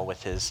Passover meal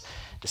with his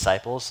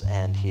disciples,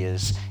 and he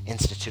is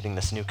instituting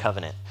this new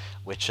covenant,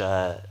 which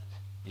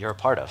you're a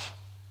part of,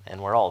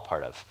 and we're all a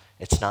part of.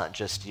 It's not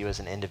just you as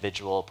an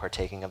individual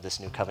partaking of this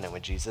new covenant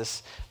with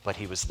Jesus, but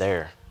he was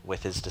there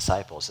with his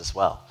disciples as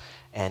well.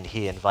 And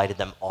he invited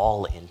them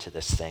all into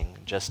this thing,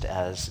 just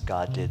as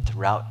God did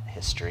throughout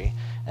history,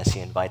 as he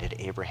invited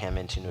Abraham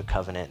into a new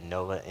covenant,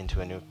 Noah into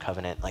a new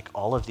covenant. Like,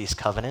 all of these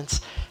covenants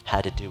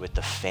had to do with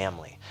the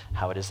family,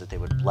 how it is that they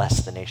would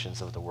bless the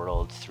nations of the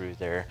world through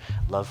their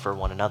love for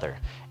one another.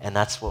 And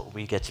that's what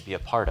we get to be a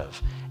part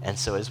of. And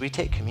so as we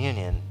take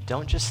communion,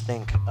 don't just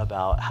think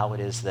about how it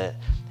is that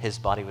his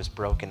body was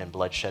broken and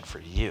blood shed for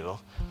you,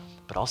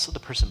 but also the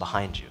person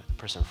behind you, the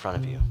person in front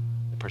of you,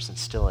 person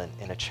still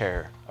in a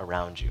chair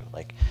around you.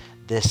 Like,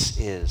 this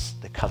is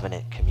the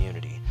covenant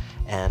community.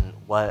 And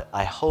what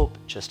I hope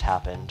just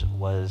happened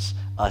was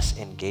us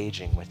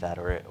engaging with that,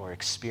 or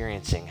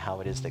experiencing how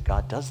it is that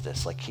God does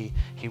this. Like, he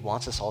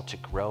wants us all to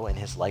grow in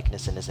his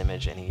likeness and his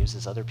image, and he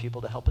uses other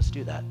people to help us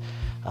do that.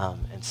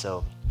 And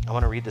so I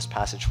want to read this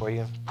passage for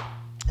you,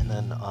 and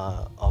then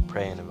I'll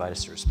pray and invite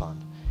us to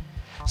respond.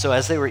 So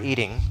as they were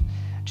eating,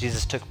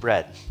 Jesus took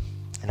bread,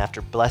 and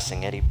after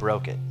blessing it, he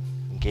broke it,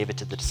 gave it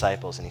to the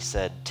disciples, and he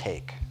said,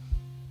 take,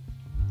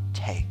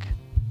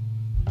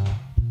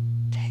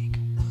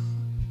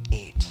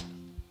 eat.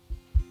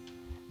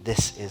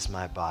 This is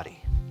my body.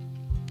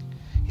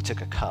 He took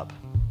a cup.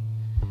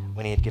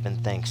 When he had given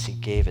thanks, he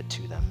gave it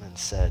to them and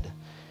said,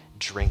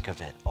 drink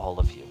of it, all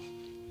of you,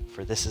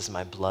 for this is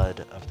my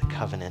blood of the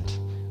covenant,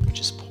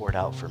 which is poured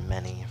out for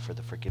many for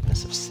the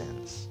forgiveness of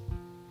sins.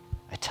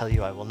 I tell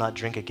you, I will not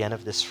drink again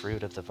of this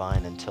fruit of the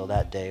vine until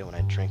that day when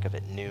I drink of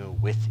it new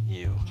with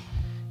you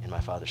in my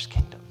Father's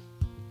kingdom.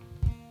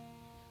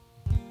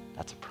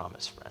 That's a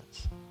promise,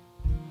 friends.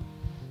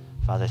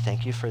 Father,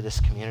 thank you for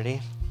this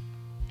community.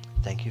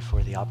 Thank you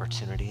for the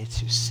opportunity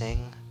to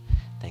sing.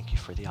 Thank you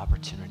for the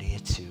opportunity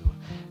to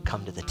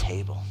come to the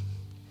table.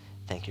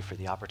 Thank you for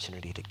the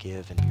opportunity to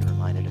give and be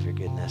reminded of your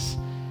goodness.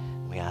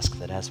 We ask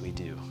that as we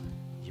do,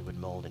 you would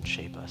mold and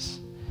shape us.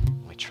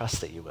 And we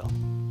trust that you will,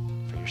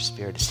 for your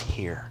Spirit is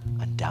here.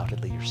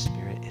 Undoubtedly, your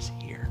Spirit is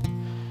here.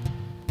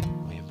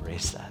 We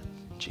embrace that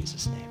in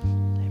Jesus'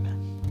 name.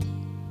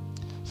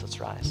 So let's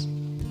rise.